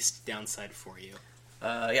least downside for you.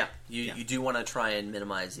 You do want to try and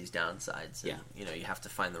minimize these downsides. And, Yeah. You have to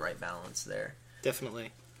find the right balance there.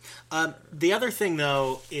 Definitely. The other thing,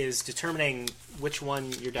 though, is determining which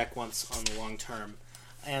one your deck wants on the long term.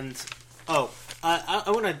 And, I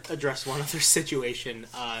want to address one other situation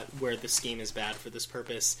where the Scheme is bad for this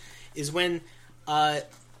purpose, is when the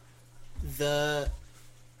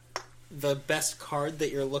best card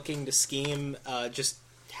that you're looking to scheme just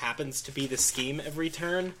happens to be the Scheme every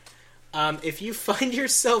turn. If you find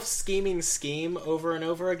yourself scheming Scheme over and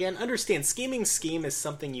over again, understand scheming Scheme is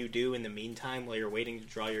something you do in the meantime while you're waiting to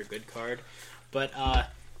draw your good card. But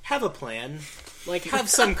have a plan.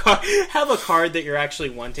 Have a card that you're actually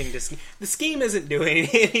wanting to scheme. The Scheme isn't doing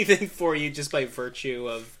anything for you just by virtue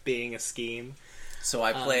of being a Scheme. So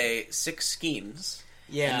I play 6 schemes.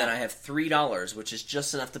 Yeah. And then I have $3, which is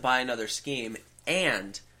just enough to buy another Scheme.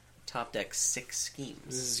 and top deck 6 schemes.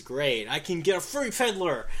 This is great. I can get a free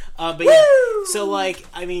fiddler. But yeah, so like,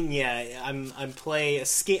 I mean, yeah, I'm play a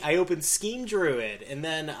scheme. I open Scheme Druid, and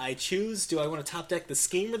then I choose: do I want to top deck the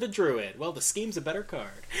Scheme or the Druid? Well, the Scheme's a better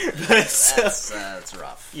card. That's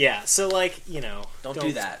rough. Yeah, so like, you know, Don't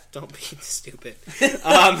do that. Don't be stupid.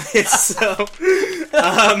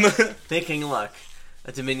 Thinking luck.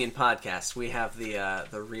 A Dominion podcast. We have the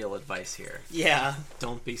real advice here. Yeah.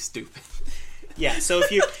 Don't be stupid. Yeah, so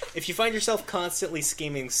if you find yourself constantly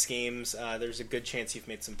scheming schemes, there's a good chance you've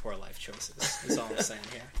made some poor life choices. Is all I'm saying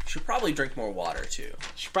here. You should probably drink more water too. You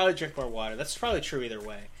should probably drink more water. That's probably true either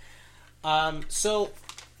way. So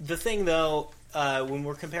the thing though, when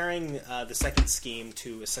we're comparing the second scheme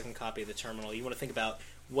to a second copy of the terminal, you want to think about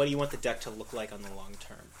what do you want the deck to look like on the long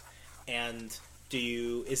term, and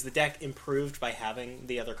is the deck improved by having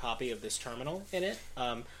the other copy of this terminal in it?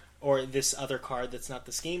 Or this other card that's not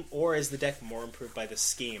the scheme, or is the deck more improved by the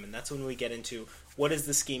scheme? And that's when we get into what does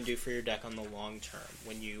the scheme do for your deck on the long term,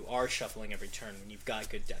 when you are shuffling every turn, when you've got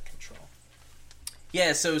good deck control.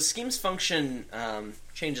 Yeah, so scheme's function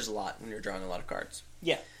changes a lot when you're drawing a lot of cards.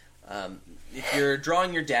 Yeah. If you're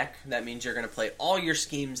drawing your deck, that means you're going to play all your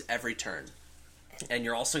schemes every turn. And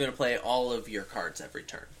you're also going to play all of your cards every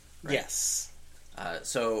turn. Right? Yes.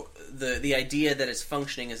 So the idea that it's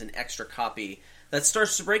functioning as an extra copy, that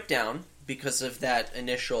starts to break down because of that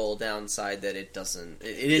initial downside that it doesn't.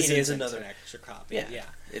 It isn't another an extra copy. Yeah,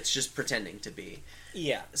 it's just pretending to be.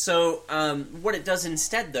 Yeah. So what it does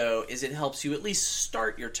instead, though, is it helps you at least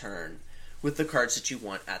start your turn with the cards that you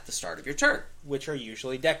want at the start of your turn, which are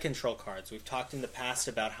usually deck control cards. We've talked in the past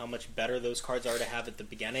about how much better those cards are to have at the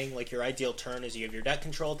beginning. Like your ideal turn is you have your deck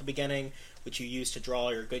control at the beginning, which you use to draw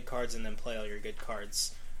all your good cards and then play all your good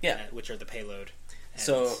cards. Yeah, which are the payload. And,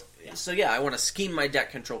 so I want to scheme my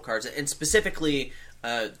deck control cards, and specifically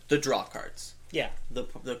the draw cards. Yeah,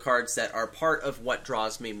 the cards that are part of what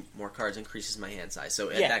draws me more cards, increases my hand size. So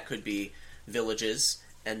that could be villages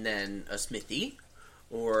and then a smithy,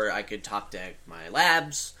 or I could top deck my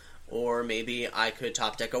labs, or maybe I could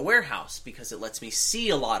top deck a warehouse because it lets me see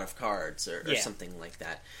a lot of cards or something like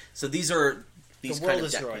that. So these are these the world kind of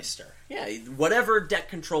is deck your oyster. Yeah, whatever deck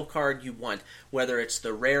control card you want, whether it's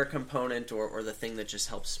the rare component or the thing that just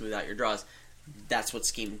helps smooth out your draws, that's what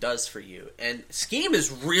Scheme does for you. And Scheme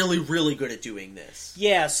is really, really good at doing this.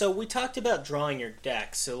 Yeah, so we talked about drawing your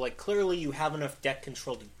deck. So, like, clearly you have enough deck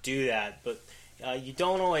control to do that, but you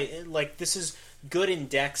don't always... Like, this is good in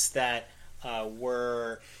decks that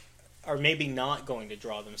are maybe not going to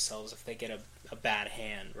draw themselves if they get a bad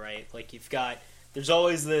hand, right? Like, you've got... There's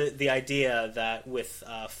always the idea that with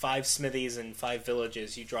 5 smithies and 5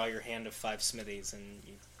 villages, you draw your hand of 5 smithies and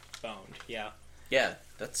you boned. Yeah. Yeah,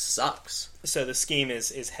 that sucks. So the scheme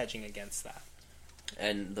is hedging against that.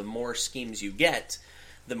 And the more schemes you get,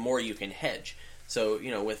 the more you can hedge. So,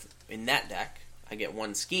 in that deck, I get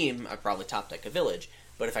 1 scheme, I probably top deck a village.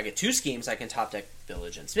 But if I get 2 schemes, I can top deck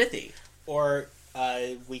village and smithy. Or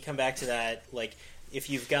we come back to that, like, if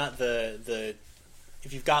you've got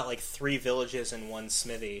if you've got like 3 villages and 1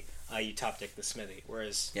 smithy, you top deck the smithy.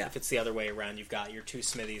 Whereas if it's the other way around, you've got your 2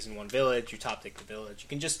 smithies and 1 village, you top deck the village.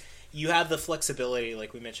 You have the flexibility,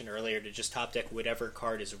 like we mentioned earlier, to just top deck whatever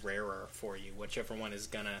card is rarer for you, whichever one is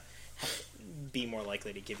gonna be more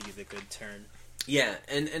likely to give you the good turn. Yeah,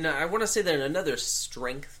 and I want to say that another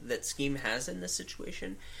strength that Scheme has in this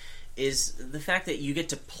situation is the fact that you get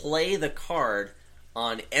to play the card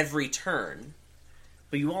on every turn,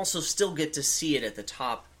 but you also still get to see it at the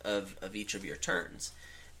top of each of your turns.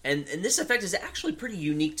 And this effect is actually pretty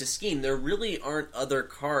unique to Scheme. There really aren't other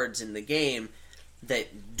cards in the game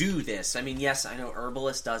that do this. I mean, yes, I know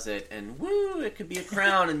Herbalist does it, and woo, it could be a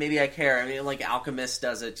crown, and maybe I care. I mean, like Alchemist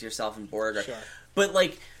does it to yourself in Borg. Sure. But,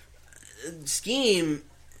 like, Scheme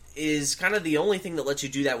is kind of the only thing that lets you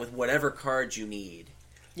do that with whatever cards you need.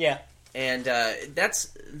 Yeah. And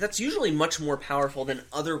that's usually much more powerful than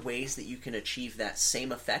other ways that you can achieve that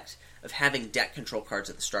same effect of having deck control cards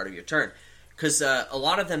at the start of your turn. Because a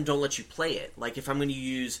lot of them don't let you play it. Like if I'm going to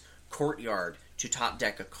use Courtyard to top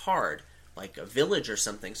deck a card, like a village or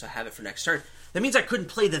something, so I have it for next turn, that means I couldn't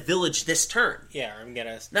play the village this turn. Yeah, or I'm going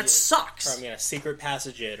to... That sucks! Or I'm going to secret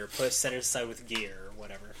passage it, or set it aside with gear, or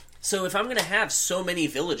whatever. So if I'm going to have so many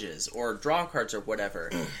villages, or draw cards, or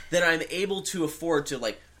whatever, then I'm able to afford to,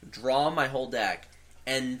 like, draw my whole deck,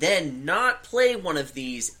 and then not play one of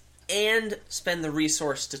these, and spend the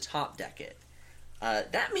resource to top deck it.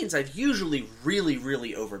 That means I've usually really,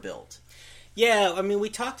 really overbuilt. Yeah, I mean, we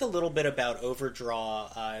talked a little bit about overdraw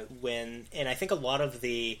and I think a lot of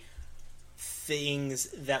the things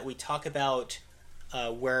that we talk about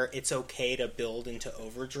where it's okay to build into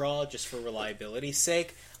overdraw just for reliability's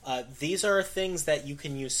sake, these are things that you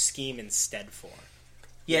can use Scheme instead for.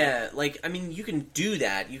 Yeah, like, I mean, you can do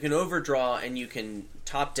that. You can overdraw and you can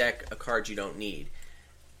top deck a card you don't need.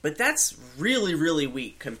 But that's really, really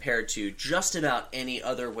weak compared to just about any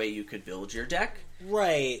other way you could build your deck.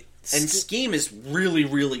 Right. And Scheme is really,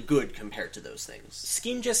 really good compared to those things.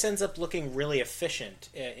 Scheme just ends up looking really efficient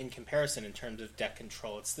in comparison in terms of deck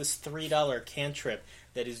control. It's this $3 cantrip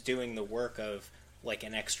that is doing the work of like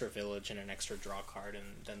an extra village and an extra draw card and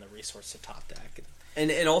then the resource to top deck.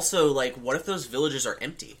 And also, like, what if those villages are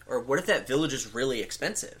empty? Or what if that village is really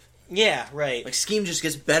expensive? Yeah, right. Like, Scheme just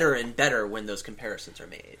gets better and better when those comparisons are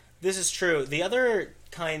made. This is true. The other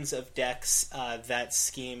kinds of decks that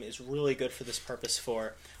Scheme is really good for this purpose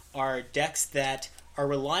for are decks that are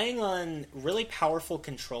relying on really powerful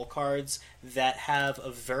control cards that have a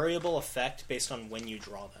variable effect based on when you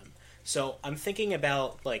draw them. So I'm thinking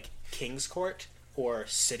about, like, King's Court or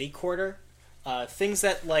City Quarter. Things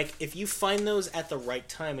that, like, if you find those at the right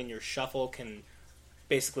time in your shuffle can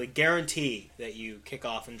basically guarantee that you kick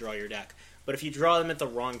off and draw your deck. But if you draw them at the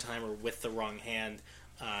wrong time or with the wrong hand,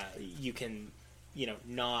 you can,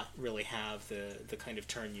 not really have the kind of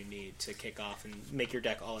turn you need to kick off and make your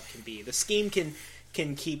deck all it can be. The Scheme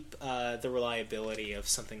can keep the reliability of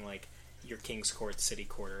something like your King's Court, City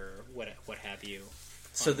Quarter, or what have you.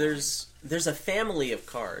 So there's a family of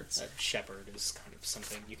cards. Shepherd is kind of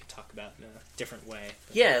something you could talk about in a different way.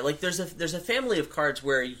 Yeah, like there's a family of cards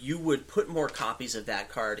where you would put more copies of that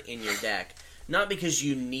card in your deck, not because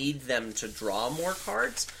you need them to draw more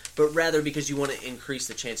cards, but rather because you want to increase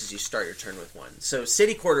the chances you start your turn with one. So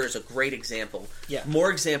City Quarter is a great example. Yeah.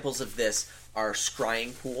 More examples of this are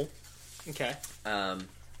Scrying Pool, Okay.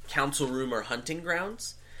 Council Room, or Hunting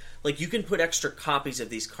Grounds. Like, you can put extra copies of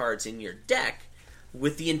these cards in your deck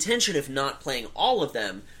with the intention of not playing all of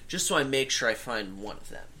them, just so I make sure I find one of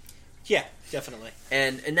them. Yeah, definitely.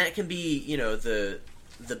 And that can be,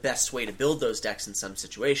 the best way to build those decks in some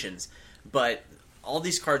situations. But all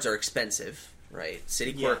these cards are expensive, right?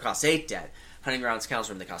 City Quarter costs 8 debt. Hunting Grounds,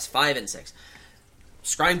 Council Room, they cost 5 and 6.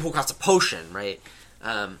 Scrying Pool costs a potion, right?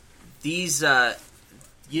 These,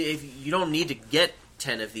 you don't need to get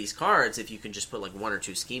 10 of these cards if you can just put like 1 or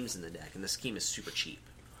 2 schemes in the deck, and the scheme is super cheap.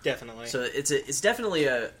 Definitely. So it's definitely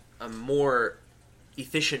a more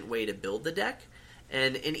efficient way to build the deck.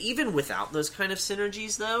 And even without those kind of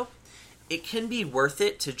synergies, though, it can be worth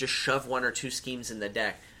it to just shove 1 or 2 schemes in the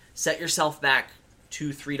deck. Set yourself back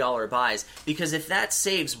 $2-3 buys, because if that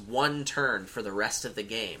saves 1 turn for the rest of the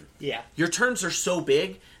game, yeah, your turns are so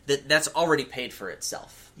big that that's already paid for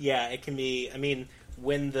itself. Yeah, it can be. I mean,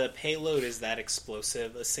 when the payload is that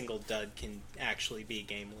explosive, a single dud can actually be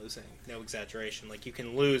game losing. No exaggeration. Like, you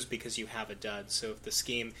can lose because you have a dud. So if the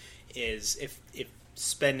scheme is, if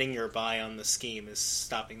spending your buy on the scheme is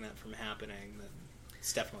stopping that from happening, then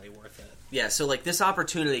it's definitely worth it. Yeah, so like this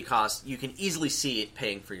opportunity cost, you can easily see it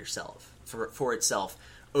paying for yourself, for itself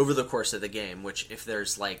over the course of the game, which if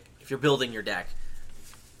you're building your deck,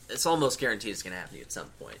 it's almost guaranteed it's going to happen to you at some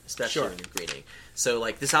point, especially when you're greeting. So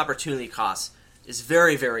like this opportunity cost is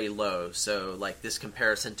very, very low. So like this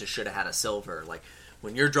comparison to should have had a silver, like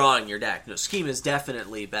when you're drawing your deck, scheme is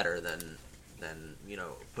definitely better than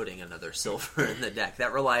putting another silver in the deck.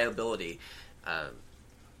 That reliability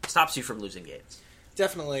stops you from losing games.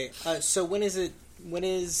 Definitely. So when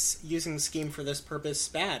is using scheme for this purpose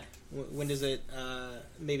bad? When is it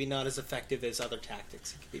maybe not as effective as other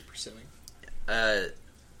tactics it could be pursuing?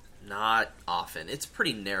 Not often. It's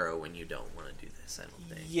pretty narrow when you don't want to do this, I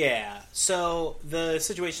don't think. Yeah. So the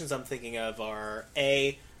situations I'm thinking of are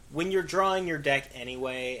A, when you're drawing your deck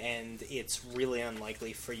anyway and it's really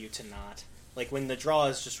unlikely for you to not. Like when the draw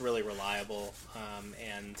is just really reliable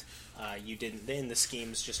and the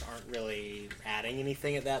schemes just aren't really adding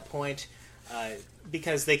anything at that point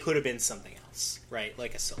because they could have been something else, right?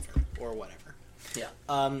 Like a silver or whatever.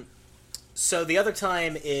 Yeah. So the other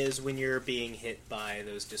time is when you're being hit by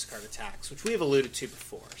those discard attacks, which we have alluded to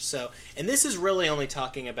before. And this is really only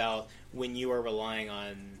talking about when you are relying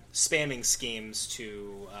on spamming schemes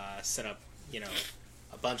to set up,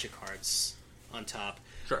 a bunch of cards on top.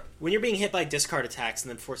 Sure. When you're being hit by discard attacks and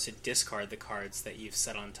then forced to discard the cards that you've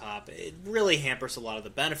set on top, it really hampers a lot of the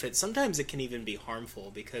benefits. Sometimes it can even be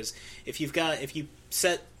harmful because if you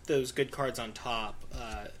set those good cards on top,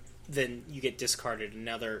 then you get discarded and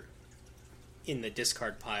now they're in the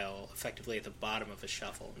discard pile effectively at the bottom of a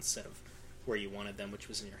shuffle instead of where you wanted them, which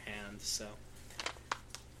was in your hand.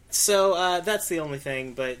 So that's the only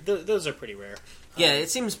thing, but those are pretty rare. Yeah, it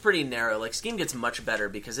seems pretty narrow. Like, Scheme gets much better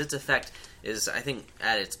because its effect is, I think,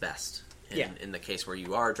 at its best. In the case where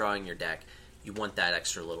you are drawing your deck, you want that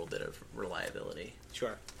extra little bit of reliability.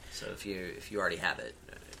 Sure. So if you already have it,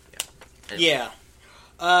 yeah. Anyway. Yeah.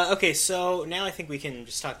 Okay, so now I think we can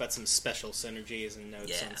just talk about some special synergies and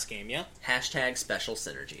notes on this game, yeah? Hashtag special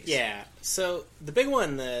synergies. Yeah. So the big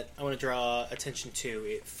one that I want to draw attention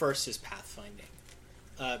to first is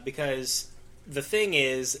pathfinding. Because the thing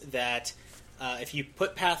is that if you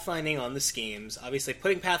put pathfinding on the schemes, obviously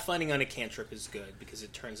putting pathfinding on a cantrip is good because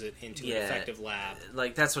it turns it into an effective lab.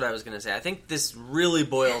 Like, that's what I was going to say. I think this really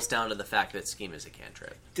boils down to the fact that scheme is a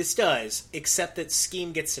cantrip. This does, except that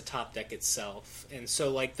scheme gets to top deck itself. And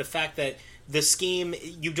so, like, the fact that the scheme,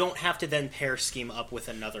 you don't have to then pair scheme up with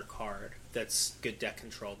another card that's good deck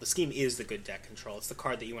control. The scheme is the good deck control. It's the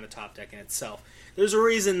card that you want to top deck in itself. There's a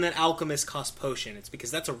reason that Alchemist costs Potion. It's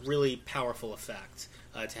because that's a really powerful effect.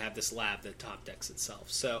 To have this lab that top decks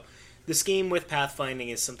itself. So the scheme with pathfinding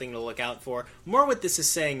is something to look out for. More what this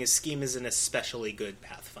is saying is scheme is an especially good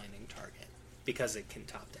pathfinding target because it can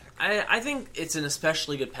top deck. I think it's an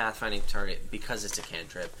especially good pathfinding target because it's a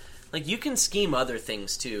cantrip. Like, you can scheme other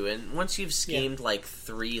things too, and once you've schemed like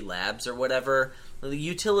 3 labs or whatever, the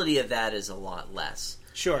utility of that is a lot less.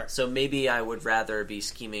 Sure. So maybe I would rather be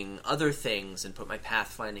scheming other things and put my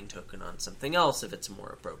pathfinding token on something else if it's more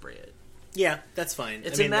appropriate. Yeah, that's fine.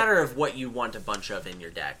 It's a matter of what you want a bunch of in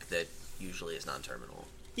your deck that usually is non-terminal.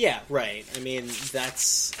 Yeah, right. I mean,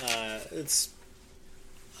 that's it's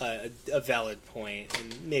a valid point,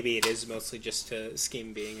 and maybe it is mostly just to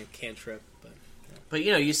scheme being a cantrip. But,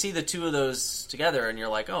 you see the two of those together, and you're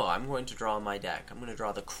like, oh, I'm going to draw my deck. I'm going to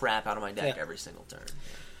draw the crap out of my deck every single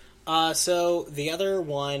turn. So the other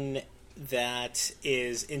one that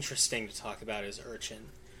is interesting to talk about is Urchin,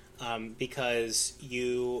 because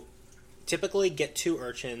you typically get 2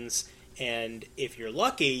 Urchins, and if you're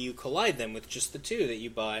lucky, you collide them with just the 2 that you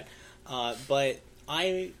bought. But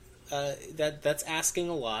that's asking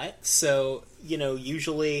a lot. So,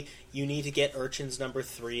 usually you need to get Urchins number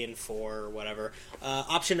 3 and 4 or whatever.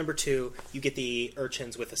 Option number 2, you get the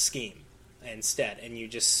Urchins with a scheme instead, and you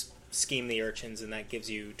just scheme the Urchins, and that gives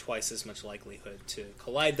you twice as much likelihood to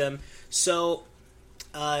collide them. So,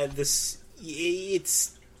 it's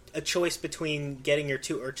a choice between getting your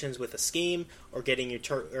 2 Urchins with a scheme or getting your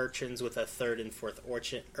 2 Urchins with a 3rd and 4th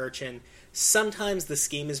Urchin. Sometimes the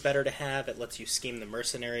scheme is better to have. It lets you scheme the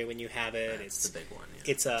mercenary when you have it. That's the big one.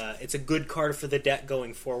 Yeah. It's a good card for the deck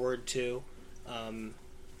going forward too.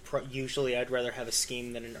 Usually, I'd rather have a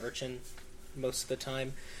scheme than an Urchin most of the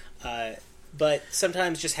time. But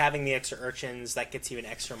sometimes just having the extra Urchins, that gets you an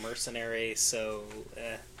extra mercenary. So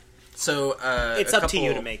it's up to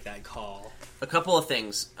you to make that call. A couple of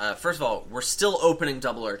things. First of all, we're still opening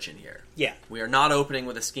double Urchin here. Yeah, we are not opening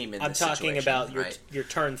with a scheme in this situation. I'm talking about right? your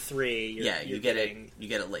turn 3. You get it. You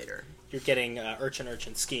get it later. You're getting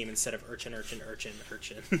Urchin scheme instead of Urchin.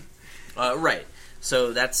 Right.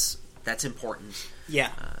 So that's important.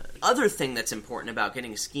 Yeah. Other thing that's important about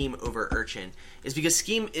getting scheme over Urchin is because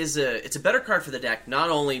scheme it's a better card for the deck,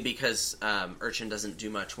 not only because Urchin doesn't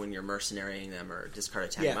do much when you're mercenarying them or discard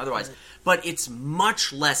attacking them otherwise, but it's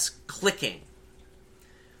much less clicking.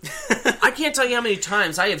 I can't tell you how many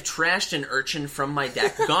times I have trashed an Urchin from my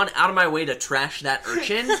deck, gone out of my way to trash that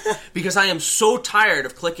Urchin, because I am so tired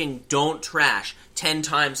of clicking don't trash 10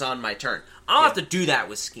 times on my turn. I don't have to do that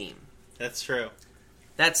with scheme. That's true.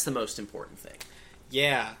 That's the most important thing.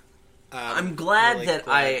 Yeah. I'm glad really that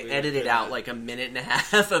glad I we edited did out that. like a minute and a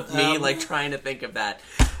half of me trying to think of that.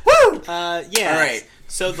 Woo! Yeah. All right.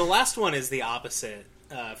 So the last one is the opposite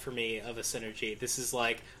for me of a synergy. This is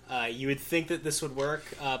like you would think that this would work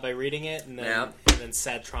by reading it, and then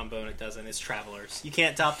sad trombone it doesn't. It's Travelers. You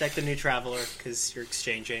can't top deck the new Traveler because you're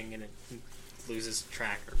exchanging and it loses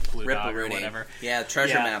track or blue dog or whatever. Yeah,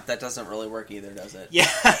 treasure map. That doesn't really work either, does it? Yeah.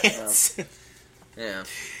 Yeah.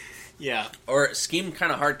 Yeah. Or Scheme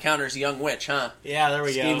kind of hard counters Young Witch, huh? Yeah, there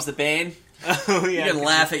we go. Scheme's the Bane. Oh, yeah. You can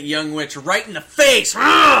laugh at Young Witch right in the face.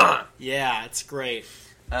 Yeah, it's great.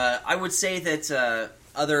 I would say that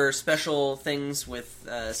other special things with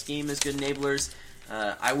Scheme as good enablers.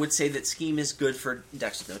 I would say that Scheme is good for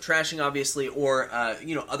decks with no trashing, obviously, or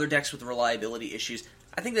other decks with reliability issues.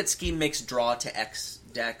 I think that Scheme makes draw to X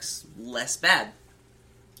decks less bad.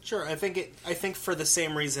 Sure, I think for the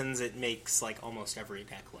same reasons it makes like almost every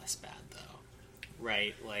deck less bad, though.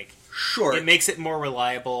 Right? Like, sure, it makes it more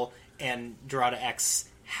reliable, and draw to X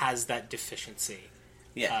has that deficiency.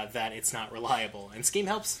 Yeah. That it's not reliable, and Scheme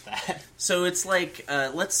helps with that. So it's like,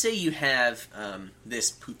 let's say you have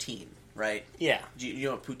this poutine, right? Yeah. Do you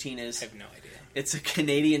know what poutine is? I have no idea. It's a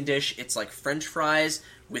Canadian dish. It's like French fries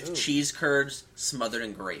with cheese curds smothered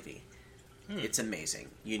in gravy. It's amazing.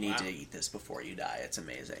 You need Wow. to eat this before you die. It's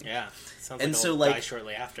amazing. Yeah. Sounds And like so, I'll like- die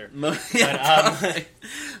shortly after. Yeah,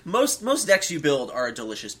 most decks you build are a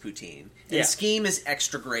delicious poutine. And Yeah. Scheme is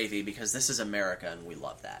extra gravy because this is America and we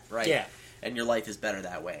love that, right? Yeah. And your life is better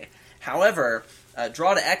that way. However,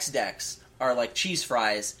 Draw to X decks are like cheese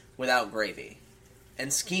fries without gravy.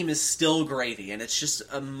 And Scheme is still gravy, and it's just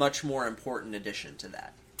a much more important addition to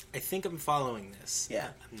that. I think I'm following this. Yeah.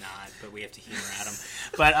 I'm not, but we have to humor Adam.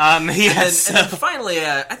 But, yes. And then finally,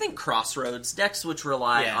 I think Crossroads, decks which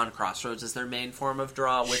rely Yeah. on Crossroads as their main form of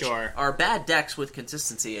draw, which Sure. are bad decks with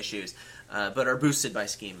consistency issues, but are boosted by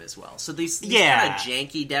Scheme as well. So these Yeah. kind of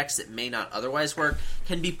janky decks that may not otherwise work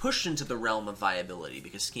can be pushed into the realm of viability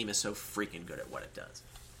because Scheme is so freaking good at what it does.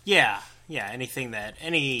 Yeah,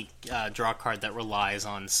 any draw card that relies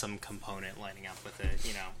on some component lining up with it,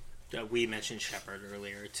 we mentioned Shepherd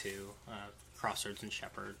earlier too. Crossroads and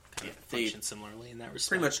Shepherd kind of they function similarly in that respect.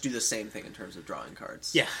 Pretty much do the same thing in terms of drawing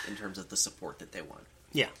cards. Yeah. In terms of the support that they want.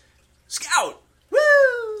 Yeah. Scout! Woo!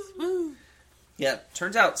 Woo! Yeah,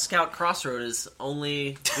 turns out Scout Crossroad is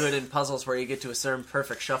only good in puzzles where you get to assume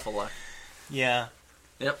perfect shuffle luck. Yeah,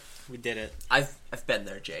 Yep. we did it. I've been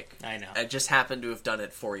there, Jake. I know. I just happened to have done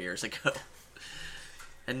it 4 years ago.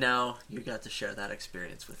 And now you got to share that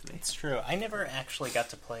experience with me. It's true. I never actually got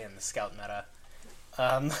to play in the Scout meta.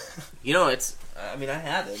 You know, it's... I mean, I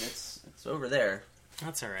have it. It's over there.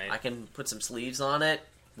 That's all right. I can put some sleeves on it.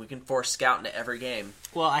 We can force Scout into every game.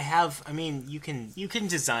 Well, you can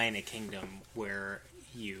design a kingdom where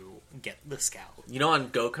you get the Scout. You know, on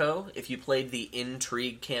GoKo, if you played the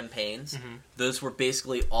Intrigue campaigns, Mm-hmm. those were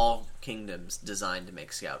basically all kingdoms designed to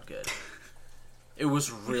make Scout good. It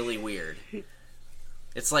was really weird.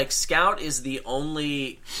 It's like Scout is the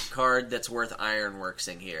only card that's worth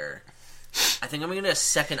Ironworksing here. I think I'm going to get a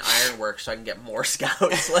second Ironworks so I can get more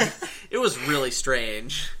Scouts. Like, it was really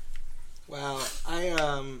strange. Well, I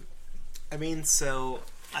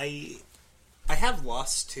have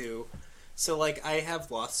lost to, I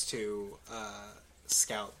have lost to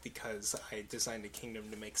Scout because I designed a kingdom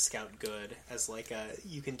to make Scout good as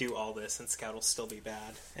you can do all this and Scout will still be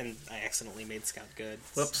bad, and I accidentally made Scout good.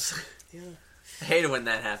 Whoops. Yeah. I hate it when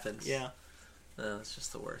that happens. Yeah. Oh, it's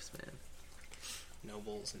just the worst, man.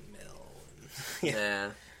 Nobles and mill.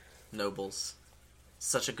 Yeah. Nobles.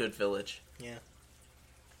 Such a good village. Yeah.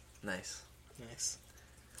 Nice. Nice.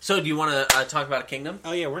 So, do you want to talk about a kingdom?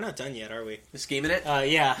 Oh yeah, we're not done yet, are we? The scheme in it?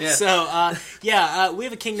 Yeah. Yeah. So, we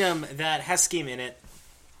have a kingdom that has Scheme in it.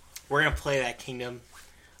 We're gonna play that kingdom.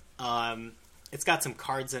 It's got some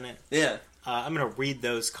cards in it. Yeah. I'm gonna read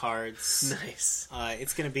those cards. Nice.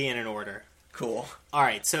 It's gonna be in an order. Cool. All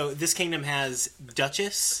right. So this kingdom has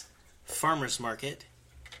Duchess, Farmer's Market,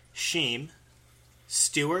 Sheem,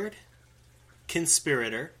 Steward,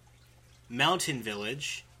 Conspirator, Mountain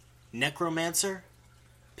Village, Necromancer,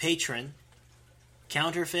 Patron,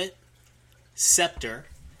 Counterfeit, Scepter,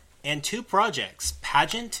 and 2 projects,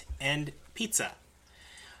 Pageant and Piazza.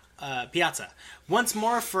 Once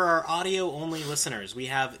more for our audio-only listeners, we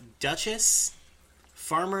have Duchess,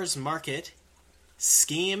 Farmer's Market,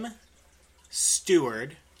 Scheme,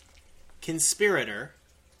 Steward, Conspirator,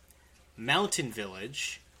 Mountain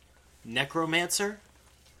Village, Necromancer,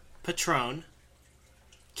 Patron,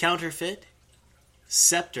 Counterfeit,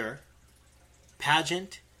 Scepter,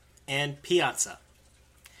 Pageant, and Piazza.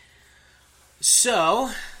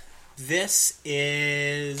 So, this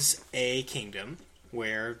is a kingdom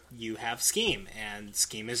where you have Scheme, and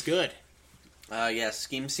Scheme is good. Yeah,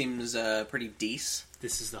 scheme seems pretty decent.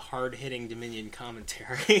 This is the hard-hitting Dominion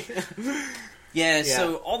commentary. Yeah,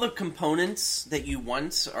 so all the components that you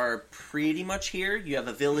want are pretty much here. You have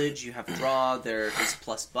a village, you have draw, there is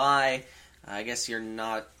plus buy. I guess you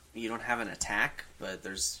don't have an attack, but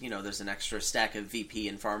there's an extra stack of VP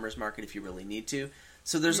and Farmer's Market if you really need to.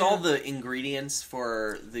 So there's all the ingredients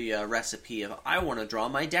for the recipe of, I want to draw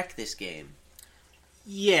my deck this game.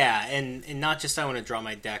 Yeah, and not just I want to draw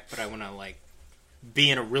my deck, but I want to,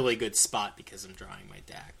 be in a really good spot because I'm drawing my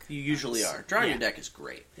deck. You usually are. Drawing your deck is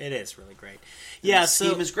great. It is really great. Yeah,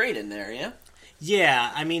 Scheme is great in there, yeah?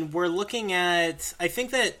 Yeah, I mean, we're looking at... I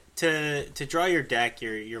think that to draw your deck,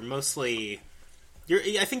 you're mostly...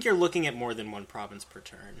 I think you're looking at more than one province per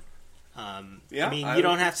turn. Yeah, I mean, you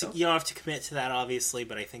don't have to commit to that, obviously,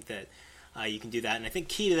 but I think that you can do that. And I think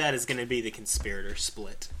key to that is going to be the Conspirator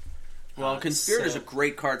split. Well, Conspirator's a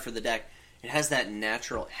great card for the deck. It has that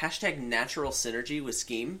natural synergy with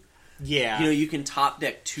Scheme. Yeah. You can top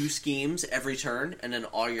deck 2 schemes every turn, and then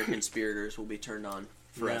all your Conspirators will be turned on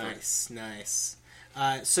forever. Nice.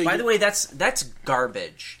 By the way, that's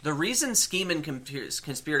garbage. The reason Scheme and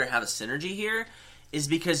Conspirator have a synergy here is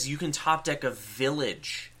because you can top deck a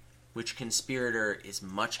village which conspirator is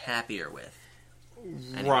much happier with?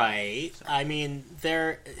 Anyway, Right. I mean,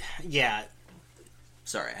 yeah.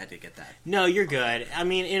 Sorry, I had to get that. No, you're good. I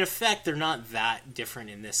mean, in effect, they're not that different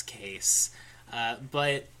in this case.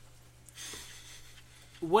 But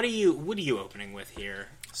what are you opening with here?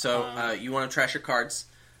 So you want to trash your cards.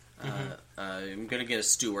 I'm going to get a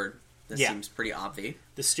steward. This seems pretty obvious.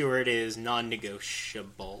 The steward is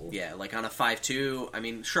non-negotiable. Yeah, like on a 5-2, I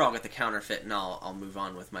mean, sure, I'll get the counterfeit and I'll move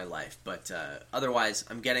on with my life. But otherwise,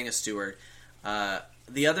 I'm getting a steward.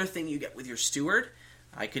 The other thing you get with your steward,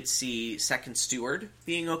 I could see second steward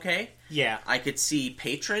being okay. Yeah. I could see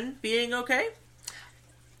patron being okay.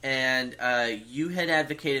 And you had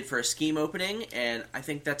advocated for a scheme opening, and I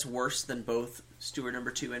think that's worse than both steward number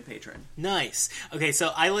 2 and patron. Nice. Okay,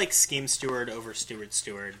 so I like scheme steward over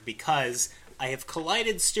steward because I have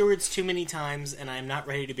collided stewards too many times, and I'm not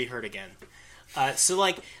ready to be hurt again. So,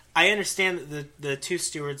 like, I understand that the 2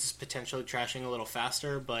 stewards is potentially trashing a little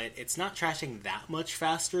faster, but it's not trashing that much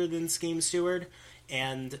faster than scheme steward,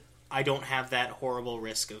 and I don't have that horrible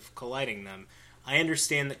risk of colliding them. I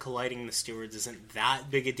understand that colliding the stewards isn't that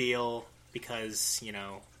big a deal because, you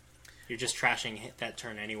know, you're just trashing that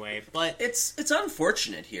turn anyway, but It's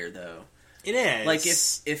unfortunate here, though. it is. Like,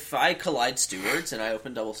 if I collide stewards and I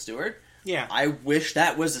open double steward, yeah. I wish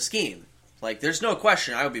that was a scheme. Like, there's no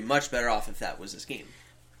question I would be much better off if that was a scheme.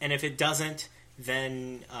 And if it doesn't,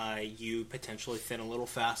 then you potentially thin a little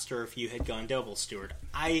faster if you had gone double steward.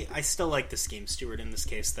 I still like the scheme steward in this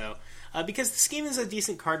case, though, because the scheme is a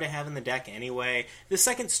decent card to have in the deck anyway. The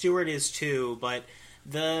second steward is too, but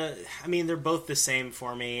they're both the same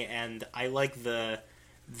for me, and I like the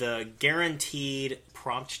guaranteed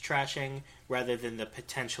prompt trashing rather than the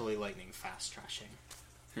potentially lightning fast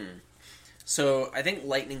trashing. So I think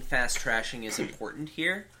lightning fast trashing is important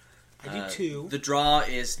here. I do too. The draw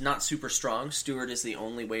is not super strong. Steward is the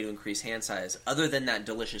only way to increase hand size, other than that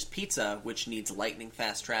delicious pizza, which needs lightning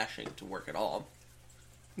fast trashing to work at all.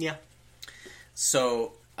 Yeah.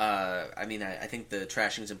 So, I think the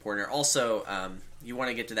trashing is important. Also, you want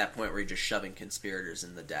to get to that point where you're just shoving conspirators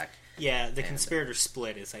in the deck. Yeah, the conspirator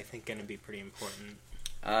split is, I think, going to be pretty important.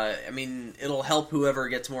 It'll help whoever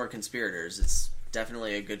gets more conspirators. It's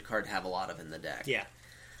definitely a good card to have a lot of in the deck. Yeah.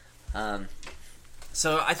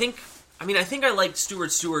 So I think I like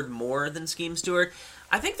Steward more than Scheme Steward.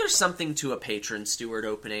 I think there's something to a Patron Steward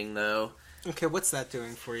opening, though. Okay, what's that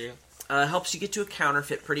doing for you? Helps you get to a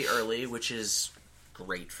counterfeit pretty early, which is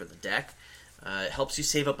great for the deck. It helps you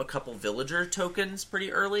save up a couple villager tokens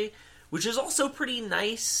pretty early, which is also pretty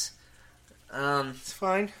nice. It's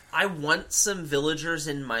fine. I want some villagers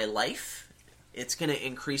in my life. It's going to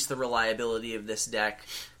increase the reliability of this deck,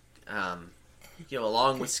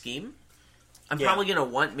 along with Scheme. I'm probably going to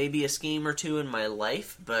want maybe a scheme or two in my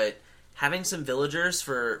life, but having some villagers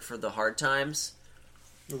for the hard times,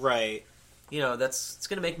 right? It's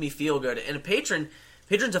going to make me feel good. And a patron's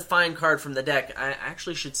a fine card from the deck. I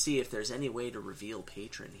actually should see if there's any way to reveal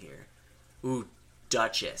patron here. Ooh,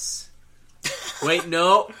 Duchess. Wait,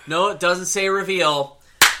 no, it doesn't say reveal.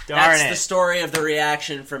 That's the story of the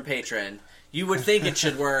reaction from patron. You would think it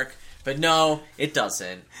should work. But no, it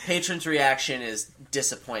doesn't. Patron's reaction is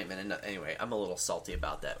disappointment. And anyway, I'm a little salty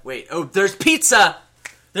about that. Wait, there's pizza!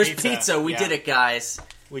 There's pizza. We did it, guys.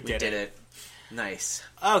 We did it. Nice.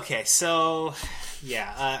 Okay, so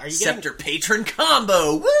are you Scepter Patron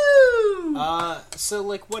combo? Woo! So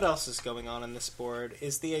what else is going on this board?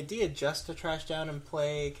 Is the idea just to trash down and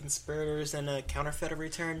play conspirators and a counterfeit every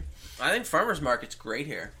turn? I think Farmer's Market's great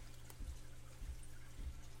here.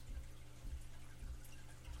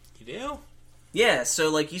 You do? Yeah,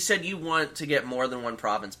 so you said you want to get more than one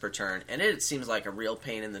province per turn, and it seems like a real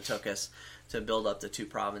pain in the tuchus to build up the 2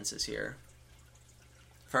 provinces here.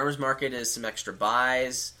 Farmer's Market is some extra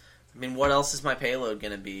buys. I mean, what else is my payload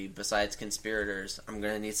going to be besides conspirators? I'm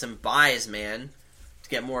going to need some buys, man, to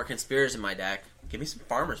get more conspirators in my deck. Give me some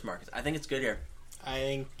Farmer's Markets. I think it's good here. I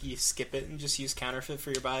think you skip it and just use counterfeit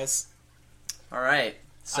for your buys. All right.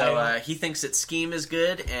 So he thinks that Scheme is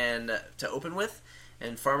good and to open with,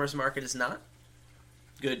 and Farmer's Market is not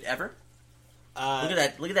good ever. Look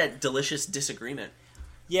at that delicious disagreement.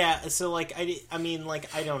 Yeah, so I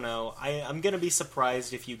don't know. I'm gonna be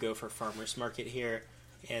surprised if you go for Farmer's Market here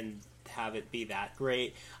and have it be that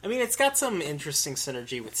great. I mean, it's got some interesting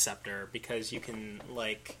synergy with Scepter because you can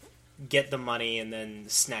get the money and then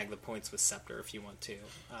snag the points with Scepter if you want to.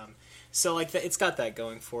 So it's got that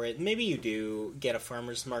going for it. Maybe you do get a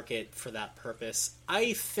Farmer's Market for that purpose.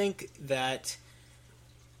 I think that,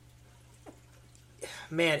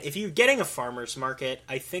 man, if you're getting a Farmer's Market,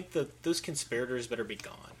 I think that those conspirators better be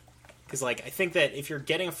gone. Because, like, I think that if you're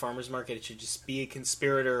getting a farmer's market, it should just be a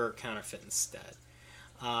conspirator or counterfeit instead.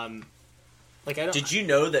 Like, I don't... Did you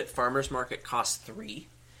know that Farmer's Market costs 3,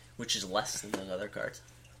 which is less than those other cards?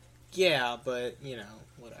 Yeah, but, you know,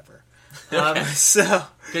 whatever. So...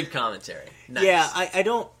 Good commentary. Nice.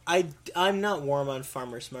 Yeah, I'm not warm on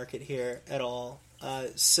farmer's market here at all.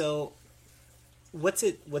 So, what's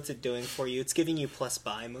it doing for you? It's giving you plus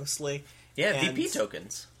buy mostly. Yeah, and, VP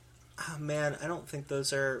tokens. Oh man, I don't think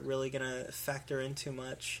those are really gonna factor in too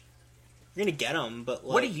much. You're gonna get them, but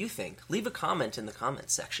like, what do you think? Leave a comment in the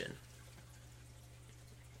comments section.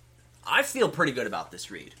 I feel pretty good about this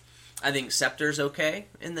read. I think Scepter's okay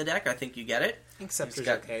in the deck. I think you get it. I think Scepter's It's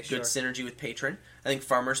got okay. good Sure. synergy with Patron. I think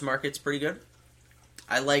Farmer's Market's pretty good.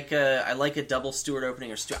 I like a double Steward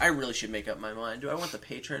opening or Steward. I really should make up my mind. Do I want the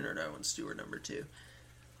Patron or do I want Steward number 2?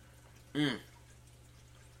 Are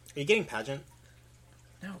you getting Pageant?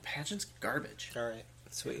 No, Pageant's garbage. All right,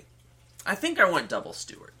 sweet. I think I want double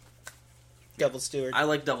Steward. Double Steward. I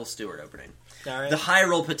like double Steward opening. All right. The high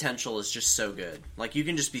roll potential is just so good. Like, you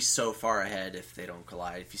can just be so far ahead if they don't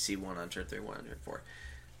collide. If you see 1 on turn 3, 1 on turn 4.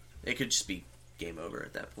 It could just be game over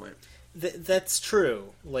at that point. That's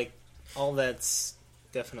true. Like, all that's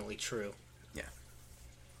definitely true. Yeah.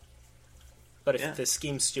 But if the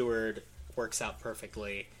Scheme Steward works out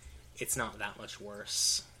perfectly, it's not that much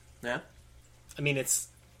worse. Yeah? I mean, it's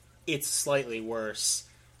slightly worse,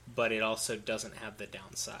 but it also doesn't have the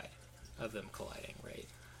downside of them colliding, right?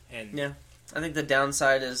 And Yeah. I think the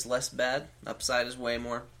downside is less bad. Upside is way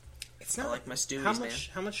more. it's not I like my Stewies, how man. much.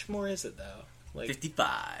 How much more is it though? Like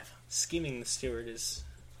 55. scheming the steward is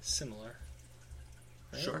similar.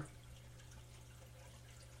 Right? Sure.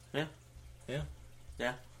 Yeah. Yeah.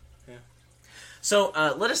 Yeah. Yeah. So,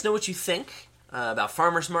 let us know what you think about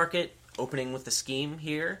Farmer's Market, opening with the scheme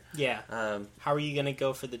here. Yeah. Um, How are you gonna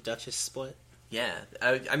go for the Duchess split? yeah.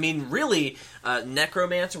 I mean, really,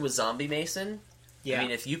 Necromancer with Zombie Mason. Yeah. I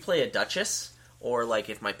mean, if you play a Duchess, or like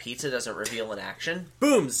if my pizza doesn't reveal an action,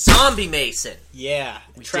 boom, Zombie Mason! Yeah.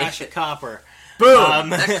 Trash did a it. copper. Boom!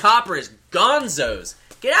 That copper is gonzos!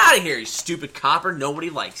 Get out of here, you stupid copper! Nobody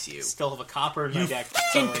likes you. Still have a copper in my deck. for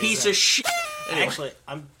Fucking some piece reason. of shit! Anyway, Actually,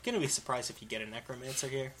 I'm gonna be surprised if you get a Necromancer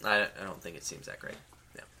here. I don't think it seems that great.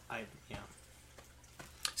 Yeah.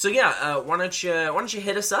 So yeah, why don't you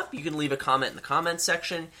hit us up? You can leave a comment in the comments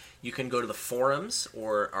section. You can go to the forums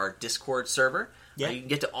or our Discord server. Yeah. You can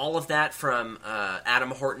get to all of that from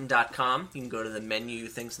adamhorton.com. You can go to the menu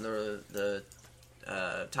things in the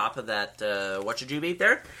top of that whatchajuby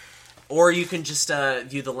there. Or you can just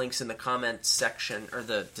view the links in the comments section or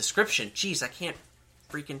the description. Jeez, I can't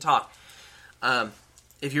freaking talk.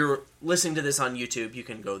 If you're listening to this on YouTube, you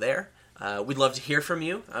can go there. We'd love to hear from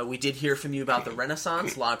you. We did hear from you about the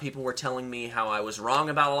Renaissance. A lot of people were telling me how I was wrong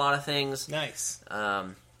about a lot of things. Nice.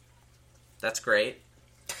 That's great.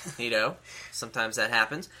 You know, sometimes that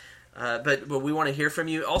happens. But we want to hear from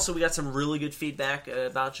you. Also, we got some really good feedback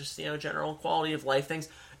about just, general quality of life things.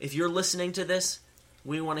 If you're listening to this,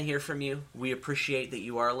 we want to hear from you. We appreciate that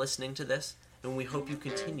you are listening to this, and we hope you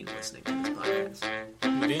continue listening to this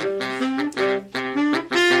podcast. We do.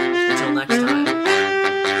 Until next time.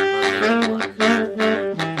 on Naked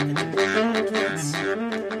Luck.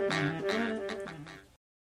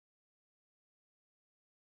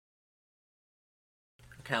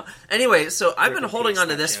 Anyway, so I've been holding on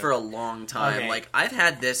to this for a long time. Okay. Like, I've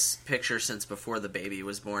had this picture since before the baby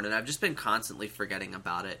was born, and I've just been constantly forgetting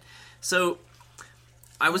about it. So,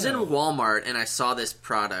 I was in Walmart, and I saw this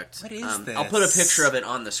product. What is I'll put a this? picture of it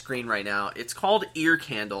on the screen right now. It's called Ear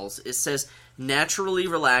Candles. It says, naturally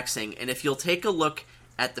relaxing, and if you'll take a look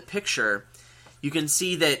at the picture, you can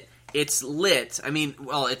see that it's lit. I mean,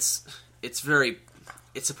 well, it's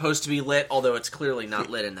supposed to be lit, although it's clearly not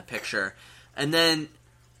lit in the picture. And then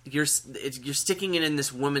you're sticking it in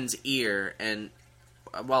this woman's ear, and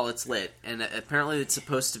while it's lit, and apparently it's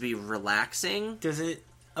supposed to be relaxing. Does it?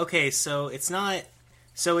 Okay, so it's not.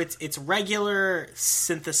 So it's regular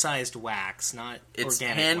synthesized wax, not It's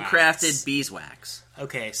organic handcrafted wax. beeswax.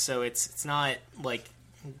 Okay, so it's not like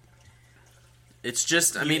It's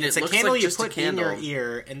just, I mean, it's it a looks candle like you just a put in candle.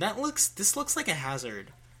 your ear, and this looks like a hazard.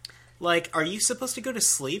 Like, are you supposed to go to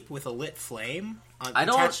sleep with a lit flame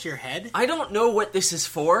attached to your head? I don't know what this is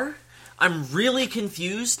for. I'm really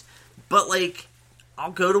confused, but like,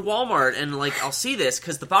 I'll go to Walmart and like I'll see this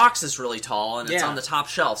because the box is really tall and it's Yeah. on the top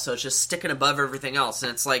shelf, so it's just sticking above everything else,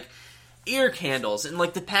 and it's like ear candles, and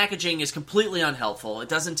like the packaging is completely unhelpful. It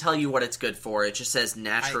doesn't tell you what it's good for. It just says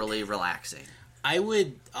naturally relaxing. I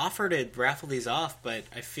would offer to raffle these off, but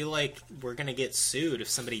I feel like we're gonna get sued if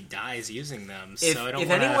somebody dies using them. If, So I don't if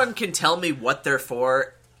wanna... anyone can tell me what they're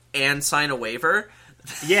for and sign a waiver,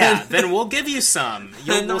 Yeah, then we'll give you some.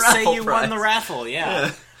 In the We'll say raffle you won the prize. raffle.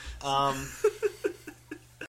 Yeah.